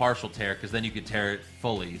just a partial tear, because then you could tear it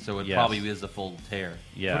fully. So it probably is a full tear.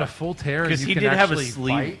 Yeah, but a full tear because he did have a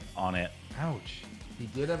sleeve on it. Ouch! He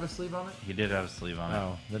did have a sleeve on it. He did have a sleeve on it.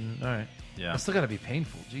 Oh, then all right. Yeah, that's still got to be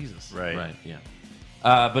painful. Jesus. Right. Yeah.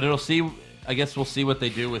 But it'll see. I guess we'll see what they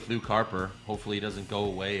do with Luke Harper. Hopefully, he doesn't go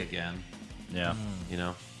away again. Yeah. You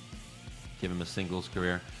know, give him a singles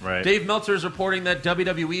career. Right. Dave Meltzer is reporting that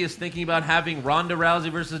WWE is thinking about having Ronda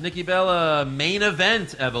Rousey versus Nikki Bella main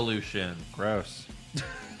event Evolution. Gross.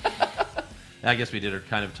 I guess we did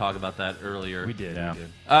kind of talk about that earlier. We did. Yeah. We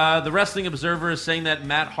did. The Wrestling Observer is saying that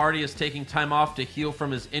Matt Hardy is taking time off to heal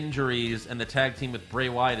from his injuries, and the tag team with Bray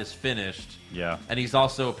Wyatt is finished. Yeah. And he's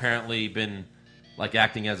also apparently been like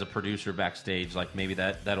acting as a producer backstage. Like maybe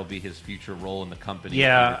that'll be his future role in the company if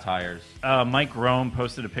he retires. Mike Rome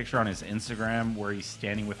posted a picture on his Instagram where he's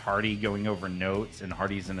standing with Hardy going over notes, and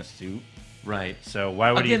Hardy's in a suit. Right. So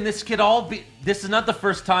why would this could all be. This is not the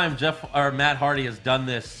first time Matt Hardy has done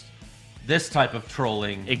this type of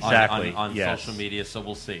trolling on social media. So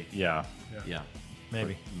we'll see. Yeah.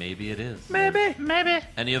 Maybe it is. Maybe.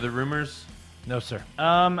 Any other rumors? No, sir.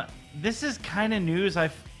 This is kind of news.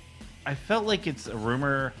 I felt like it's a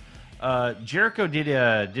rumor. Jericho did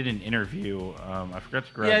an interview. I forgot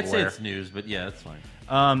to grab I'd say where. it's news, but yeah, that's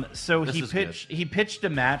fine. So This he pitched a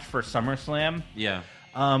match for SummerSlam. Yeah.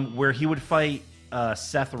 Where he would fight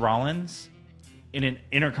Seth Rollins in an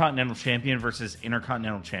Intercontinental Champion versus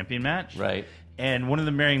Intercontinental Champion match. Right. And one of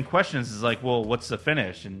the main questions is like, well, what's the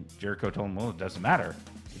finish? And Jericho told him, well, it doesn't matter.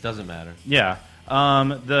 It doesn't matter. Yeah.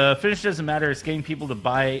 The finish doesn't matter. It's getting people to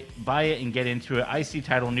buy it and get into it. IC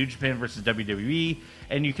title, New Japan versus WWE,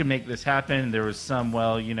 and you can make this happen. There was some,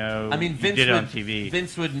 Vince did it on TV.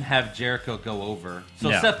 Vince wouldn't have Jericho go over, so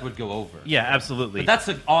No. Seth would go over. Yeah, absolutely. But that's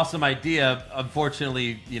an awesome idea.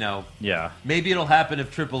 Unfortunately, Yeah. maybe it'll happen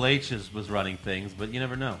if Triple H was running things, but you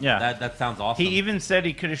never know. Yeah. That sounds awesome. He even said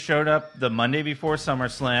he could have showed up the Monday before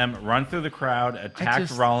SummerSlam, run through the crowd,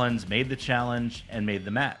 attacked Rollins, made the challenge, and made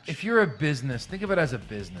the match. If you're a business, think of it as a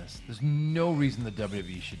business. There's no reason the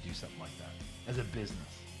WWE should do something like that as a business.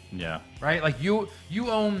 Yeah. Right? Like you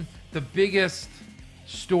own the biggest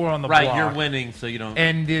store on the right, block. you're winning, so you don't.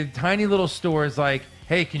 And the tiny little store is like,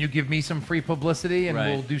 hey, can you give me some free publicity and Right.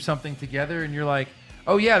 we'll do something together? And you're like,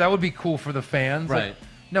 oh yeah, that would be cool for the fans. Right. Like,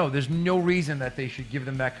 no, there's no reason that they should give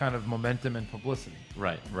them that kind of momentum and publicity.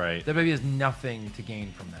 Right. WWE has nothing to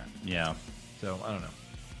gain from that. Yeah. So I don't know.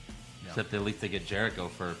 Except at least they get Jericho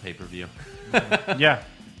for a pay-per-view. Yeah.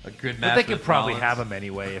 A good match. But they could with probably Rollins. have him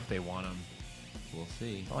anyway if they want him. We'll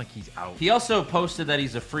see. It's not like he's out. He also posted that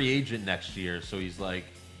he's a free agent next year, so he's like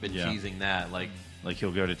been Yeah. teasing that. Like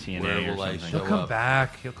he'll go to TNA Where or will I something. show He'll come up.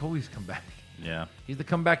 back. He'll always come back. Yeah. He's the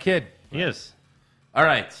comeback kid. He is. All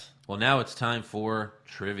right. Well, now it's time for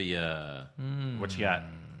trivia. What you got?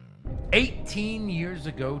 18 years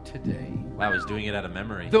ago today, Wow, I was doing it out of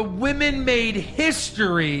memory. the women made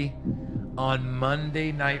history on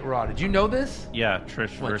Monday Night Raw. Did you know this? Yeah,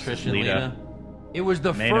 Trish What, versus Trish and Lita? It was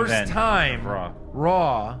the Main first event time of Raw.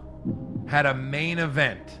 Raw had a main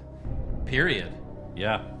event Period.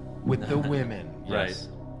 Yeah. with the women. Yes.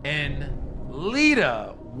 And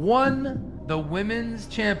Lita won the women's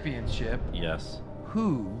championship. Yes.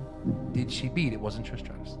 Who did she beat? It wasn't Trish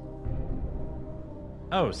Stratus.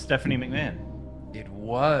 Oh, Stephanie McMahon. It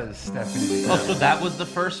was Stephanie Oh, McMahon. so that was the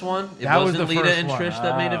first one? It That was wasn't the Lita first and one. Trish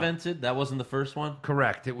that main evented? That wasn't the first one?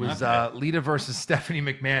 Correct. It was Okay. Lita versus Stephanie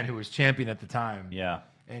McMahon, who was champion at the time. Yeah.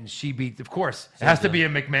 And she beat, of course, it has to be a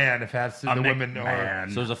McMahon if it has to, the women.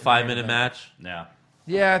 McMahon. So it was a 5-minute match? Yeah.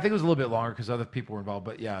 Yeah, I think it was a little bit longer because other people were involved.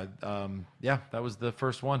 But yeah, that was the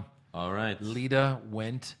first one. All right. Lita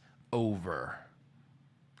went over.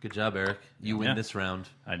 Good job, Eric. You win Yeah. this round.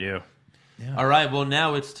 I do. All right, well,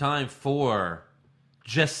 now it's time for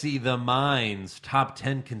Jesse the Mind's Top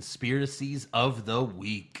 10 Conspiracies of the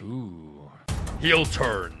Week. Ooh. Heel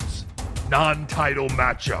turns, non-title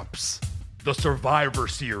matchups, the Survivor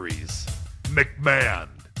Series, McMahon,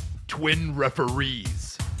 twin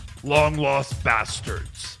referees, long-lost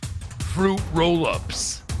bastards, fruit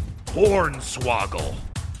roll-ups, hornswoggle.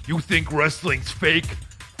 You think wrestling's fake?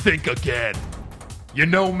 Think again. You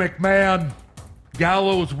know, McMahon,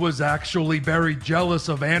 Gallows was actually very jealous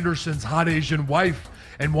of Anderson's hot Asian wife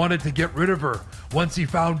and wanted to get rid of her once he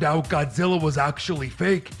found out Godzilla was actually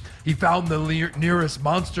fake. He found the nearest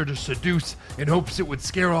monster to seduce in hopes it would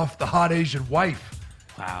scare off the hot Asian wife.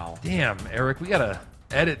 Wow. Damn, Eric, we gotta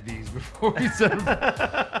edit these before we send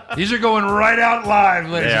them. These are going right out live,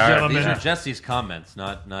 ladies and gentlemen. These are Jesse's comments,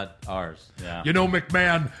 not ours. Yeah. You know,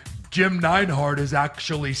 McMahon, Jim Neidhart is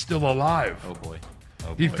actually still alive. Oh boy.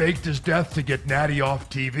 He faked his death to get Natty off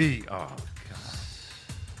TV. Oh, God.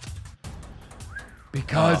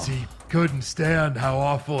 Because he couldn't stand how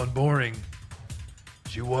awful and boring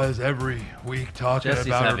she was every week talking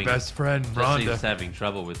about her best friend, Rhonda. Jesse's having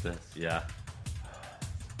trouble with this. Yeah.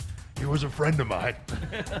 He was a friend of mine.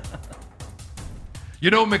 You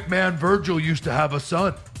know, McMahon, Virgil used to have a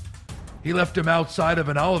son. He left him outside of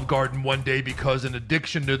an Olive Garden one day because an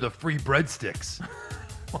addiction to the free breadsticks.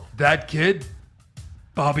 That kid,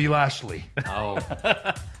 Bobby Lashley. Oh,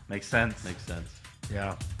 Makes sense.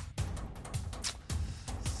 Yeah.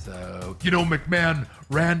 So, you know, McMahon,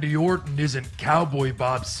 Randy Orton isn't Cowboy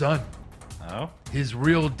Bob's son. Oh? His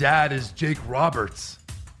real dad is Jake Roberts,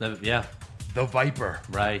 yeah, the Viper.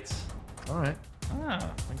 right. All right. Ah.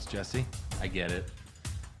 Thanks, Jesse. I get it.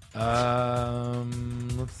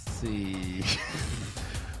 Let's see.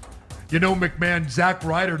 You know, McMahon, Zack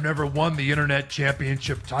Ryder never won the Internet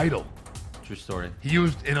Championship title. True story. He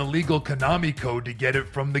used an illegal Konami code to get it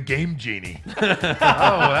from the Game Genie. Oh,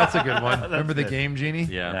 that's a good one. Remember the Game Genie?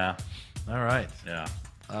 Yeah. All right. Yeah.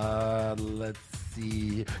 Let's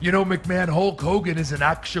see. You know, McMahon, Hulk Hogan isn't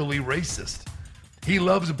actually racist. He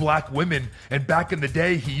loves black women, and back in the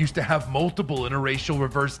day, he used to have multiple interracial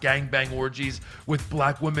reverse gangbang orgies with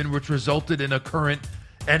black women, which resulted in a current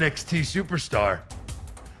NXT superstar,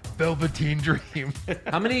 Velveteen Dream.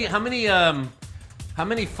 How many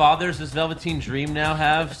fathers does Velveteen Dream now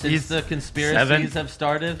have since the conspiracies 7, have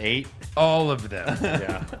started? 8. All of them.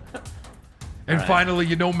 Yeah. And right. finally,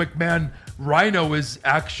 you know, McMahon, Rhino is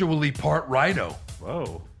actually part rhino.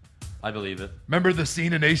 Whoa. I believe it. Remember the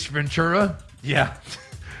scene in Ace Ventura? Yeah.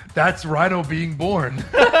 That's Rhino being born.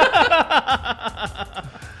 All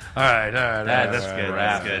right. That's good.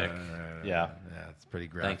 graphic. Yeah. Yeah, it's pretty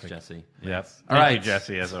graphic. Thanks, Jesse. Yep. All Thank right. you,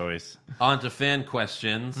 Jesse, as always. On to fan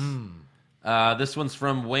questions. This one's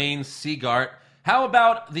from Wayne Seagart. How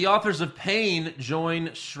about the authors of Pain join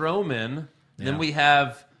Strowman? Then we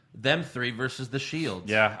have them three versus the Shield.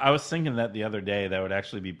 Yeah, I was thinking that the other day. That would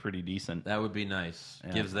actually be pretty decent. That would be nice.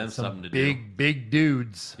 Yeah. Gives them something to Big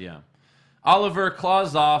dudes. do. Yeah. Oliver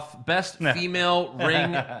Klausoff, best female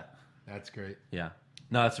ring. That's great. Yeah.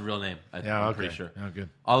 No, that's a real name. I'm pretty sure. Oh, good.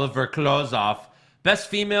 Oliver Klausoff, best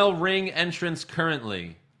female ring entrance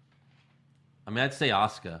currently. I mean, I'd say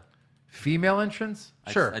Asuka. Female entrance?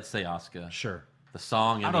 Sure. I'd say Asuka. Sure. The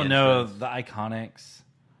song and I don't the know entrance. the Iconics.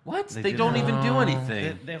 What? They did don't not. even do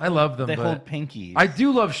anything. I love them. They but hold pinkies. I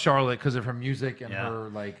do love Charlotte because of her music and Yeah. her,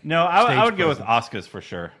 like. No, I stage would go with presence. Asuka's for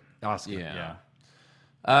sure. Oscar. Yeah.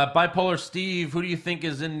 Bipolar Steve, who do you think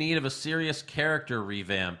is in need of a serious character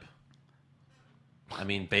revamp? I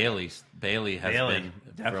mean, Bailey has Bailey, been for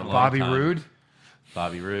a definitely. long Bobby time. Roode?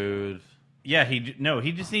 Bobby Roode, Yeah, he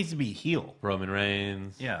just needs to be heel. Roman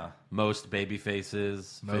Reigns. Yeah. Most baby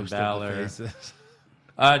faces. Finn Most of Balor. the faces.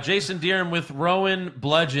 Jason Deerham with Rowan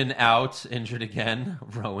Bludgeon out, injured again.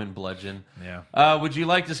 Rowan Bludgeon. Yeah. Would you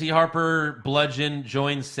like to see Harper Bludgeon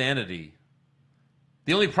join Sanity?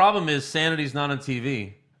 The only problem is Sanity's not on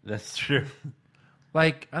TV. That's true.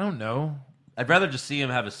 Like, I don't know. I'd rather just see him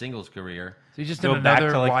have a singles career. So you just Go in back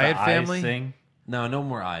another to like Wyatt the family? eyes thing. No, no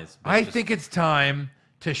more eyes. but I just- think it's time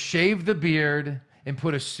to shave the beard and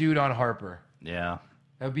put a suit on Harper. Yeah.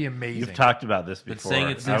 That would be amazing. You've talked about this been before. saying it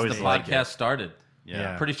I since the always like podcast it. started.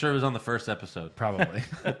 Yeah. Pretty sure it was on the first episode. Probably.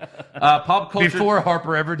 Pop culture. Before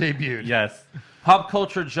Harper ever debuted. Yes. Pop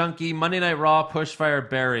culture junkie. Monday Night Raw. Pushfire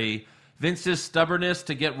Barry. Vince's stubbornness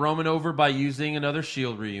to get Roman over by using another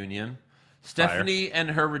Shield reunion. Stephanie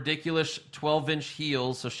and her ridiculous 12-inch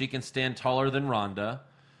heels so she can stand taller than Ronda.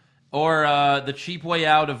 Or the cheap way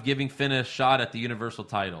out of giving Finn a shot at the Universal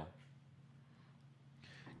title.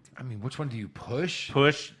 I mean, which one do you push?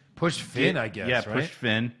 Push Finn, I guess, Yeah, right? push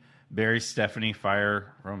Finn. Bury Stephanie.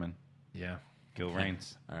 Fire Roman. Yeah, Kill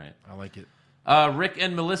Reigns. All right. I like it. Rick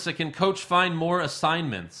and Melissa, can Coach find more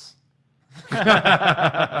assignments?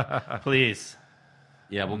 Please.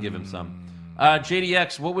 Yeah, we'll give him some.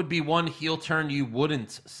 JDX, what would be one heel turn you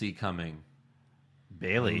wouldn't see coming?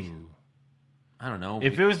 Bailey. I don't know.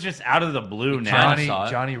 If it was just out of the blue now. Johnny- saw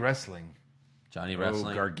it. Johnny Wrestling. Johnny Oh,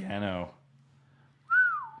 Wrestling. Gargano.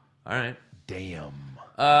 All right. Damn.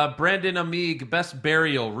 Brandon Amig, best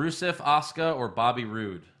burial, Rusev, Asuka, or Bobby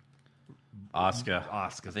Roode? Asuka. I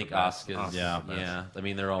think Asuka's. Yeah. Yeah. I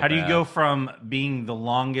mean, they're all How do you bad. go from being the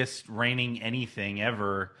longest reigning anything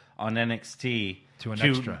ever on NXT To an to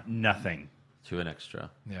extra. nothing. To an extra.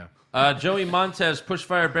 Yeah. Joey Montez,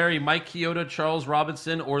 Pushfire Barry, Mike Chioda, Charles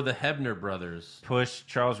Robinson, or the Hebner brothers? Push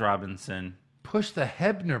Charles Robinson. Push the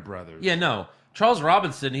Hebner brothers. Yeah, no. Charles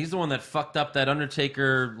Robinson, he's the one that fucked up that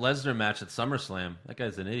Undertaker-Lesnar match at SummerSlam. That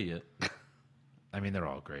guy's an idiot. I mean, they're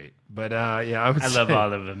all great. But, yeah, I would say love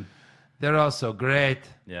all of them. they're all so great.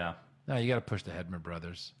 Yeah. No, you got to push the Hebner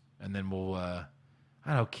brothers. And then we'll, I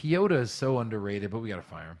don't know, Chioda is so underrated, but we got to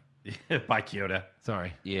fire him. By Chioda.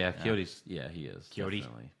 Sorry. Yeah, Coyote's. Yeah, he is. Coyote.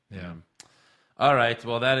 Definitely. Yeah. All right.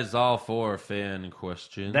 Well, that is all for fan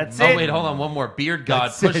questions. That's Oh, it. wait, hold on. One more. Beard God,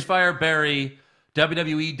 That's it. Pushfire Barry,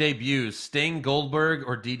 WWE debuts, Sting, Goldberg,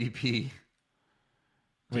 or DDP?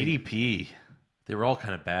 DDP. They were all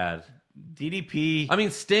kind of bad. DDP. I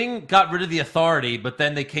mean, Sting got rid of the Authority, but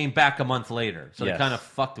then they came back a month later. So Yes. they kind of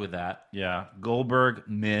fucked with that. Yeah. Goldberg,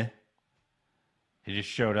 meh. He just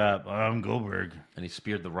showed up. I'm Goldberg. And he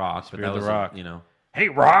speared the Rock. Speared but that the was, Rock. You know, Hey,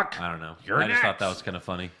 Rock. I don't know. You're I just thought next. that was kind of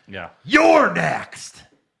funny. Yeah. You're next.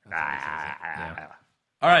 All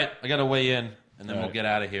right. I got to weigh in, and then All we'll right. get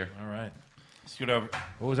out of here. All right. Scoot over.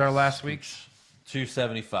 What was our last week's?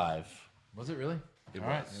 275. Was it really? It All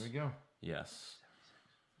right, was. there we go. Yes.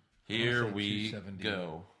 Here say we 270.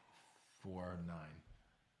 go. 4-9.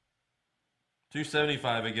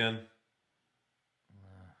 275 again.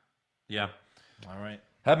 Yeah. All right.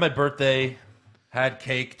 Had my birthday. Had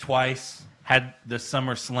cake twice. Had the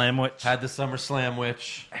Summer Slamwich. Had the Summer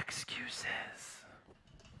Slamwich. Excuses.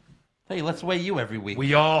 Hey, let's weigh you every week.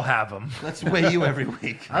 We all have them. Let's weigh you every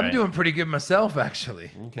week. I'm Right. doing pretty good myself,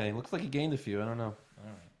 actually. Okay, looks like you gained a few. I don't know.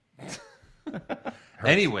 That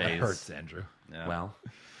Anyways. hurts, Andrew. Yeah. Well,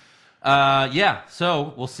 yeah,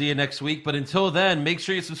 so we'll see you next week. But until then, make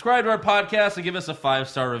sure you subscribe to our podcast and give us a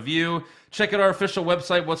 5-star review. Check out our official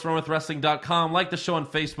website, what'swrongwithwrestling.com. Like the show on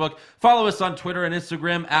Facebook. Follow us on Twitter and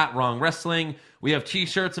Instagram at Wrong Wrestling. We have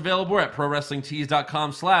t-shirts available at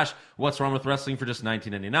prowrestlingtees.com/what'swrongwithwrestling for just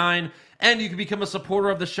 $19.99. And you can become a supporter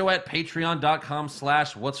of the show at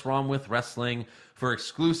patreon.com/what'swrongwithwrestling for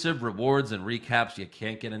exclusive rewards and recaps you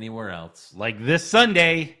can't get anywhere else. Like this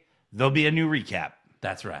Sunday, there'll be a new recap.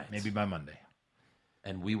 That's right. Maybe by Monday.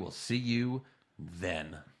 And we will see you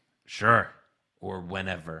then. Sure. Or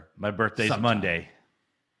whenever. My birthday's Sometime. Monday.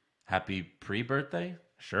 Happy pre-birthday?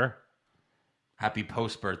 Sure. Happy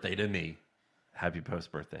post-birthday to me. Happy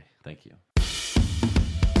post-birthday. Thank you.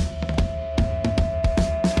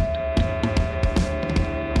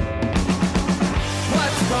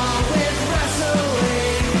 What's wrong with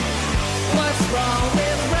wrestling? What's wrong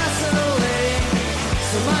with wrestling?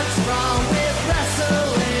 So much wrong with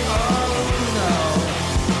wrestling. Oh no.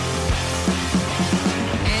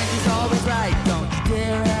 And he's always right. Don't you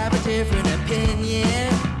dare have a different opinion.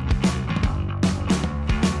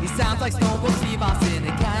 He sounds like Stone Cold Steve Austin.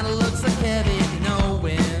 It kinda looks like Kevin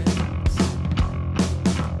Owens.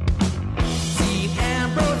 Dean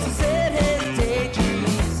Ambrose is in his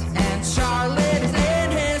daydreams, and Charlotte is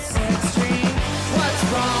in his sex dream. What's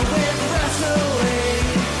wrong with wrestling?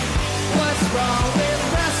 What's wrong with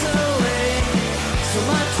wrestling? So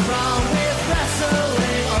much wrong with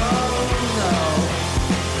wrestling. Oh no.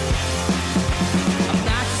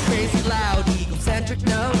 Obnoxious, crazy, loud, egocentric,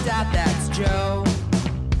 no doubt that's Joe.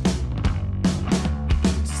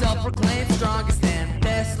 Self-proclaimed strongest and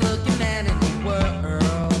best-looking man in the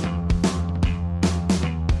world.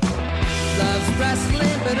 Loves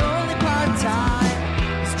wrestling, but only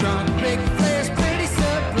part-time. Strong, big Flair's pretty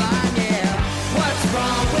sublime, yeah. What's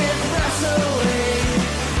wrong with wrestling?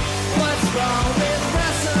 What's wrong with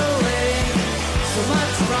wrestling? So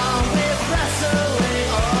much wrong with wrestling,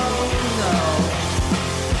 oh no.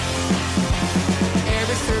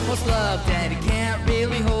 Every circle's loved and he can't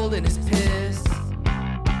really hold in his piss.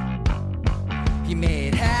 He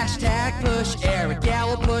made hashtag push Eric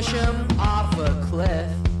Gallo push him off a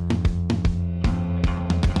cliff.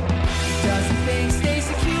 Doesn't think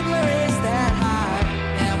Stacy Kubler is that high,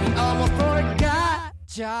 and we almost forgot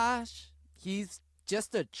Josh. He's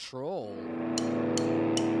just a troll.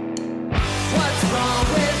 What's wrong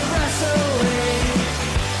with wrestling?